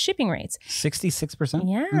UPS shipping rates. 66%?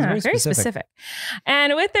 Yeah, very specific.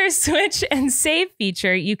 And with their Switch and Save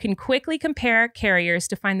feature, you can quickly compare carriers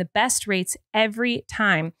to find the best rates every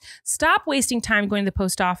time. Stop wasting time going to the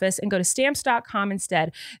post office and go to Stamps.com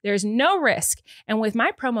instead. There's no risk. And with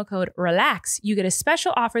my promo code RELAX, you get a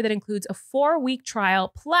special offer that includes a 4-week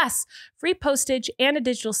trial plus free postage and a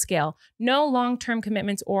digital scale. No long-term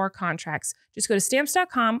commitments or contracts. Just go to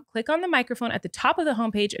Stamps.com, click on the microphone at the top of the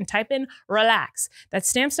homepage and type in RELAX. That's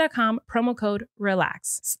Stamps.com, promo code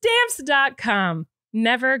RELAX. Stamps.com.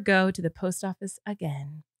 Never go to the post office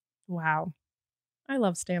again. Wow. I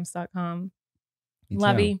love Stamps.com.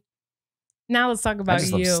 Lovey. Now let's talk about I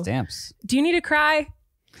just you. love stamps. Do you need to cry?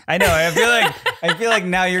 I know. I feel like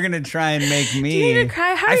now you're gonna try and make me. Do you need to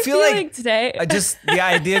cry? How are you feeling today? Just the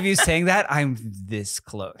idea of you saying that, I'm this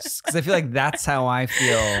close because I feel like that's how I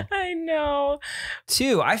feel. I know.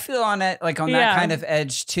 Too. I feel on it like on that kind of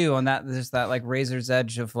edge too. On that, there's that like razor's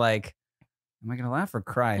edge of like, am I gonna laugh or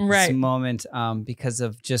cry at this moment? Because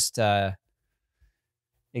of just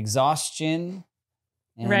exhaustion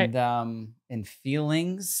and Right. and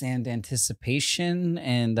feelings and anticipation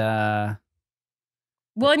and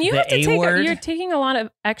Well, and you the have to A word. you're taking a lot of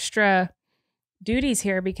extra duties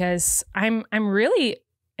here because I'm really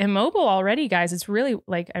immobile already, guys. It's really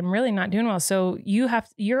like I'm really not doing well. So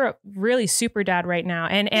you're a really super dad right now.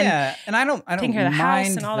 And yeah, and I don't taking care of the house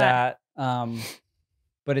mind and all that.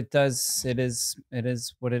 But it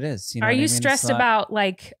is what it is. You know are what I you mean? stressed It's not- about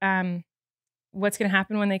like what's going to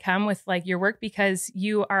happen when they come with like your work, because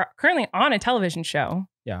you are currently on a television show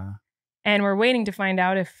Yeah. and we're waiting to find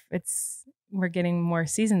out if we're getting more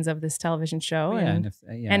seasons of this television show Yeah,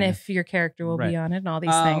 and if your character will be Right. on it and all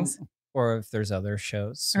these things. or if there's other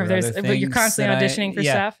shows, Or if there's, other but you're things constantly that auditioning for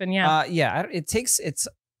yeah. stuff, and It takes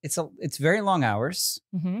it's very long hours,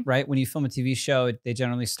 mm-hmm, right? When you film a TV show, they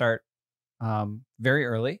generally start very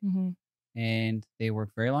early mm-hmm, and they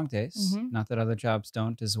work very long days. Mhm. Not that other jobs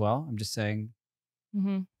don't as well. I'm just saying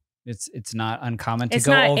mm-hmm. it's not uncommon to It's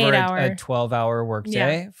go not an over 8-hour. a 12-hour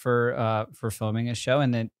workday for filming a show,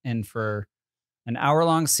 and for an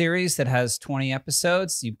hour-long series that has 20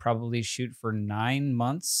 episodes, you probably shoot for 9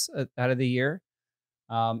 months out of the year,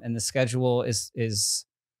 and the schedule is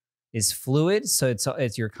fluid, so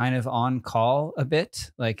it's you're kind of on call a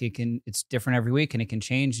bit. Like it's different every week, and it can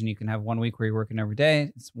change, and you can have one week where you're working every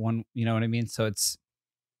day. It's one, you know what I mean? So it's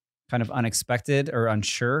kind of unexpected or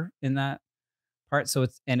unsure in that part. So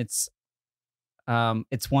it's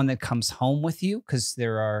one that comes home with you because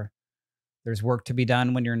there's work to be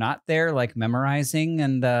done when you're not there, like memorizing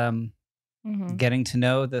and Mm-hmm. getting to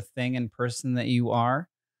know the thing and person that you are.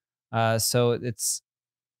 So it's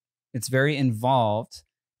very involved,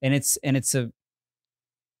 and it's a,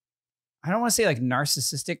 I don't want to say like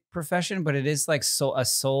narcissistic profession, but it is like a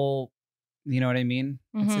soul, you know what I mean?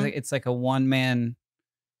 Mhm. It's like a one man,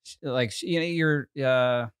 like, you know, you're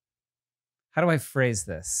how do I phrase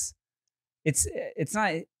this? It's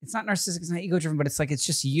not narcissistic, it's not ego driven, but it's like it's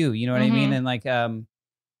just you know what I mean? Mhm. And like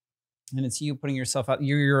and it's you putting yourself out.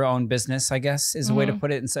 You're your own business, I guess, is a way to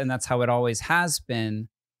put it. And so, and that's how it always has been.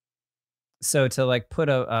 So to like put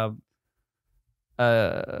a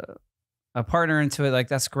partner into it, like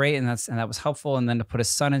that's great, and that was helpful. And then to put a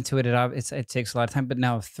son into it, it takes a lot of time. But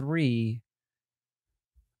now 3,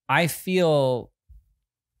 I feel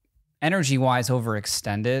energy wise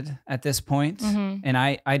overextended at this point. Mhm. And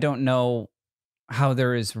I don't know how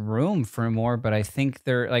there is room for more, but I think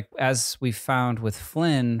there, like, as we found with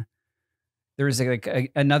Flynn, there is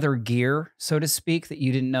like another gear, so to speak, that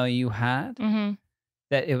you didn't know you had. Mhm.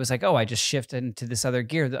 That it was like, oh, I just shifted into this other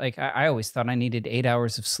gear. That like I always thought I needed 8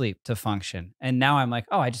 hours of sleep to function, and now I'm like,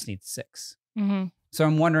 oh, I just need 6. Mhm. So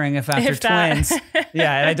I'm wondering if after If that- twins,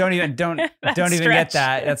 yeah, and I don't even That get stretch.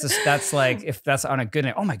 that. That's like, if that's on a good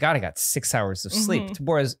night, oh my God, I got 6 hours of sleep. Mhm.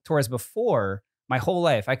 Whereas before, my whole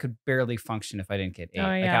life, I could barely function if I didn't get 8. Oh,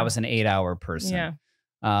 Like yeah. I was an 8-hour person.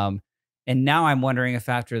 Yeah. And now I'm wondering if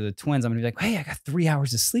after the twins, I'm gonna be like, hey, I got 3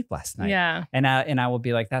 hours of sleep last night. Yeah. And I will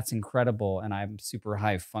be like, that's incredible, and I'm super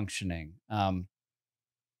high functioning.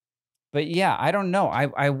 But yeah, I don't know.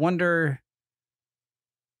 I wonder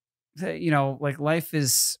that, you know, like life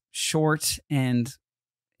is short, and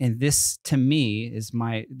this to me is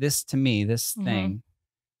this Mhm. thing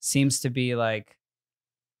seems to be like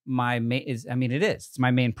my main it's my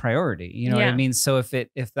main priority. You know what I Yeah. mean? So if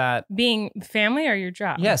that Being family or your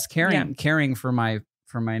job. yes, Yeah. caring for my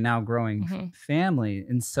now growing Mhm. family,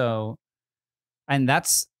 and so, and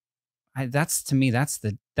that's to me that's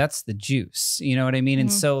the juice. You know what I mean? And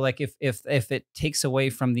Mhm. so like if it takes away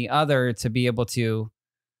from the other to be able to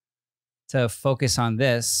focus on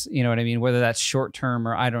this, you know what I mean? Whether that's short term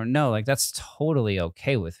or I don't know, like that's totally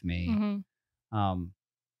okay with me. Mhm.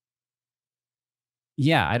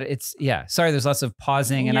 Yeah, sorry, there's lots of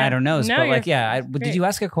pausing and Yeah. I don't know, No, but like, you're yeah, great. did you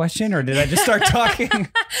ask a question or did I just start talking?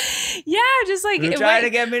 Yeah, just like You're trying to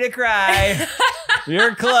get me to cry.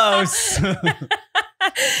 You're close. No,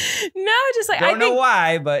 just like I Don't know think,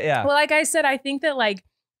 why, but yeah. well, like I said, I think that like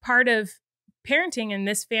part of parenting and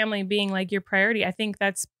this family being like your priority, I think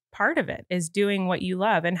that's part of it, is doing what you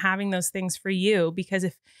love and having those things for you. Because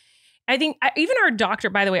if I think even our doctor,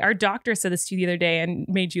 by the way, our doctor said this to you the other day and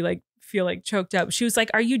made you like feel like choked up. She was like,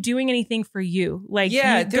 "Are you doing anything for you?" Like,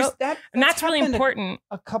 Yeah, you there's go- that, and that's really happened important.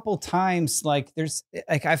 a couple times. Like there's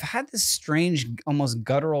like I've had this strange, almost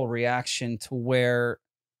guttural reaction to where,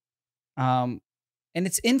 and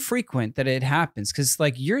it's infrequent that it happens because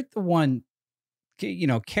like you're the one, you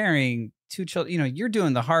know, carrying 2 children. You know, you're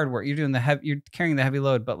doing the hard work. You're doing you're carrying the heavy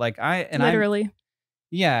load. But like Literally.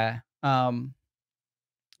 yeah, and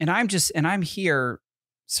I'm here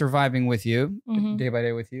surviving with you Mhm. day by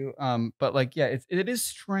day with you. But like, yeah, it is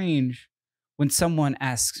strange when someone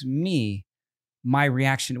asks me my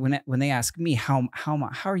reaction, when they ask me how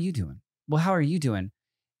are you doing? Well, how are you doing?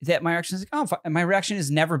 That my reaction is like, oh, I'm fine. And my reaction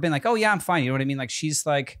has never been like, oh yeah, I'm fine. You know what I mean? Like she's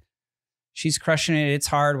crushing it. It's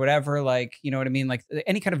hard, whatever. Like, you know what I mean? Like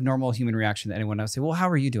any kind of normal human reaction that anyone else say, well, how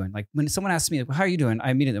are you doing? Like when someone asks me, like, well, how are you doing?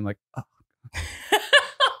 I immediately am like, oh.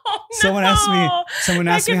 Someone asked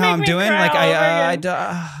me how I'm doing. Like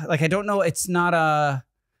I don't know. It's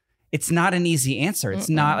not an easy answer. It's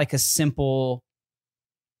not like a simple,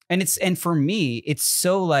 and for me, it's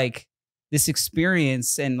so like this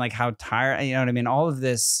experience and like how tired, you know what I mean? All of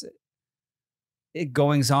this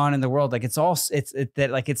goings on in the world. Like it's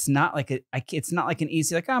not like an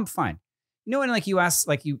easy, like, oh, I'm fine. You know, when like you ask,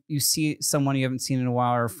 like you see someone you haven't seen in a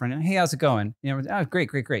while or a friend, hey, how's it going? You know, oh, great.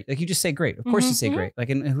 Like you just say great. Of course you say great. Like,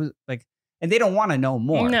 and they don't want to know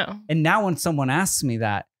more. No. And now when someone asks me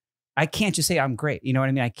that, I can't just say I'm great. You know what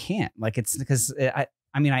I mean? I can't. Like it's because I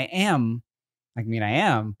am,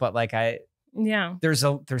 but like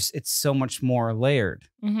it's so much more layered.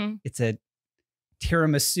 It's a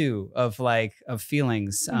tiramisu of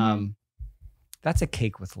feelings. That's a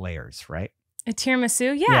cake with layers, right? A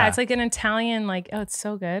tiramisu, yeah, it's like an Italian, like, oh, it's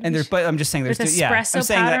so good. And but I'm just saying there's espresso I'm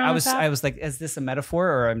saying that powder I was like, is this a metaphor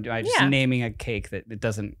or am I just naming a cake that it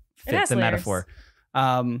doesn't fit the metaphor?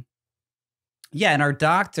 Yeah, and our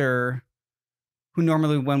doctor, who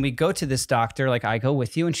normally when we go to this doctor, like I go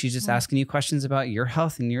with you, and she's just asking you questions about your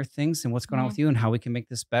health and your things and what's going on with you and how we can make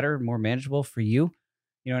this better, more manageable for you.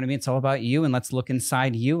 You know what I mean? It's all about you, and let's look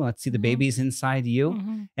inside you. Let's see the babies inside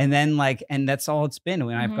you. And then and that's all it's been.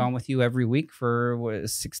 When I've gone with you every week for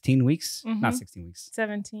 16 weeks, not 16 weeks,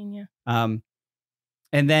 17. Yeah.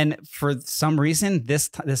 And then for some reason, this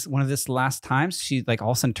one of this last times, she like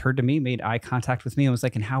all of a sudden turned to me, made eye contact with me, and was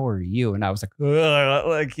like, "And how are you?" And I was like, ugh,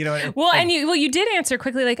 like, you know. Well, and you did answer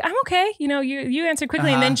quickly, like, "I'm okay." You know, you answered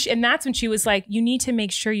quickly, and then and that's when she was like, "You need to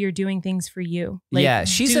make sure you're doing things for you. Like, yeah,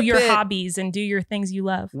 she's do your hobbies and do your things you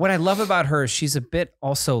love." What I love about her is she's a bit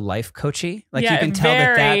also life coachy. Like you can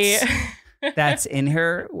tell that's in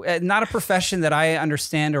her. Not a profession that I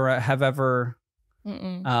understand or have ever.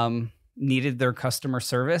 Needed their customer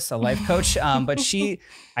service, a life coach. But she,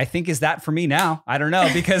 I think, is that for me now. I don't know,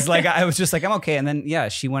 because like I was just like, I'm okay. And then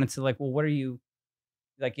she went into like, well, what are you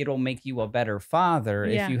like? It'll make you a better father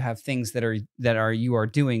if you have things that you are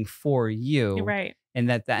doing for you, right? And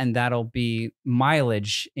that'll be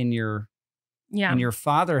mileage in your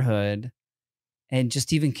fatherhood. And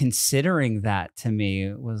just even considering that to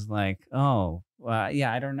me was like, oh,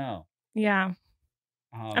 I don't know. Yeah.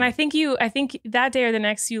 And I think that day or the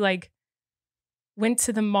next, you like went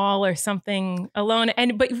to the mall or something alone,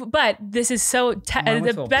 and but this is so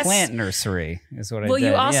the best plant nursery is what I did. Well,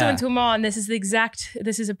 you also went to a mall, and this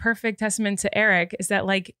is a perfect testament to Erik, is that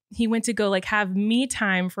like he went to go like have me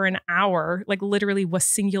time for an hour, like literally was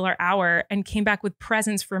singular hour, and came back with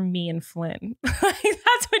presents for me and Flynn. Like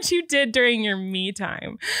that's what you did during your me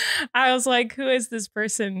time. I was like, who is this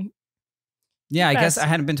person? Yeah, I guess I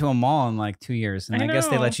hadn't been to a mall in like 2 years, and I guess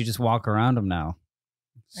they let you just walk around them now.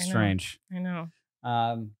 Strange. I know.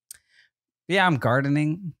 Yeah, I'm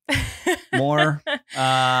gardening more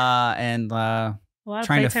and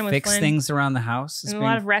trying to fix things around the house. And a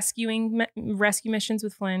lot of rescue missions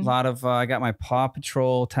with Flynn. A lot of I got my Paw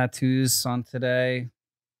Patrol tattoos on today.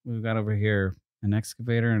 We've got over here an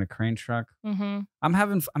excavator and a crane truck. I'm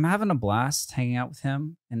having a blast hanging out with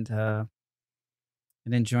him and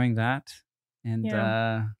enjoying that.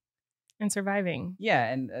 And surviving. Yeah,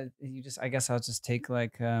 and I guess I'll just take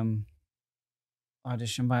like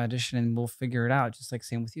audition by audition, and we'll figure it out. Just like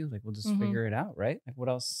same with you, like we'll just figure it out, right? Like what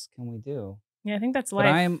else can we do? Yeah, I think that's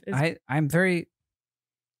life. But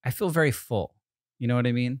I feel very full. You know what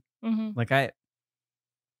I mean? Like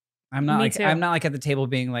I'm not like at the table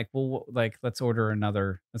being like, well, like let's order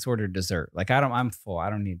dessert. Like I'm full.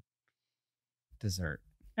 I don't need dessert.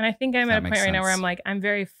 And I think I'm at a point right now where I'm like, I'm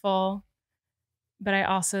very full, but I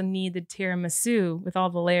also need the tiramisu with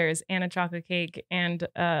all the layers and a chocolate cake and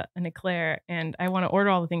an eclair. And I want to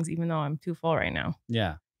order all the things, even though I'm too full right now.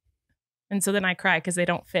 Yeah. And so then I cry because they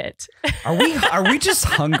don't fit. Are we just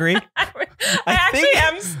hungry? I actually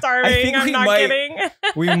am starving. I'm not kidding.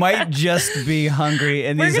 We might just be hungry,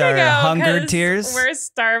 and these are hunger tears. We're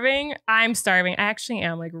starving. I'm starving. I actually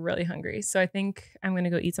am like really hungry. So I think I'm going to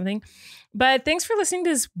go eat something. But thanks for listening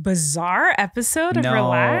to this bizarre episode of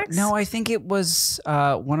Relax. No, I think it was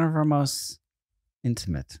one of our most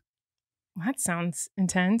intimate. That sounds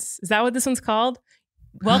intense. Is that what this one's called?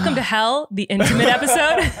 Welcome to Hell, the intimate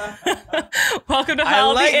episode. Welcome to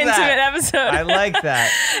Hell, the intimate episode. I like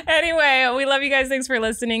that. Anyway, we love you guys. Thanks for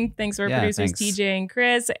listening. Thanks for our producers, thanks. TJ and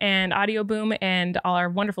Chris, and Audio Boom, and all our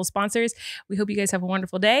wonderful sponsors. We hope you guys have a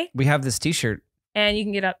wonderful day. We have this t-shirt. And you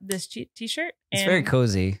can get up this t-shirt. It's very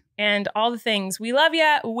cozy. And all the things. We love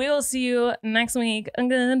you. We will see you next week.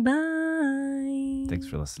 Goodbye. Thanks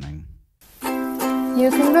for listening. You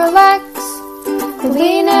can relax.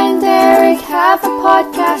 Colleen and Erik have a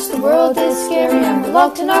podcast. The world is scary and we're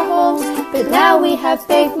locked in our homes. But now we have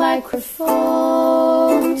big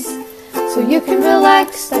microphones. So you can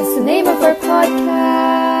relax. That's the name of our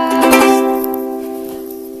podcast.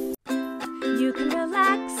 You can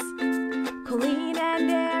relax. Colleen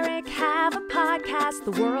and Erik have a podcast.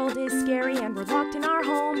 The world is scary and we're locked in our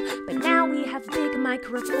home. But now we have big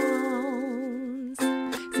microphones.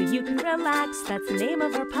 So you can relax. That's the name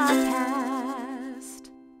of our podcast.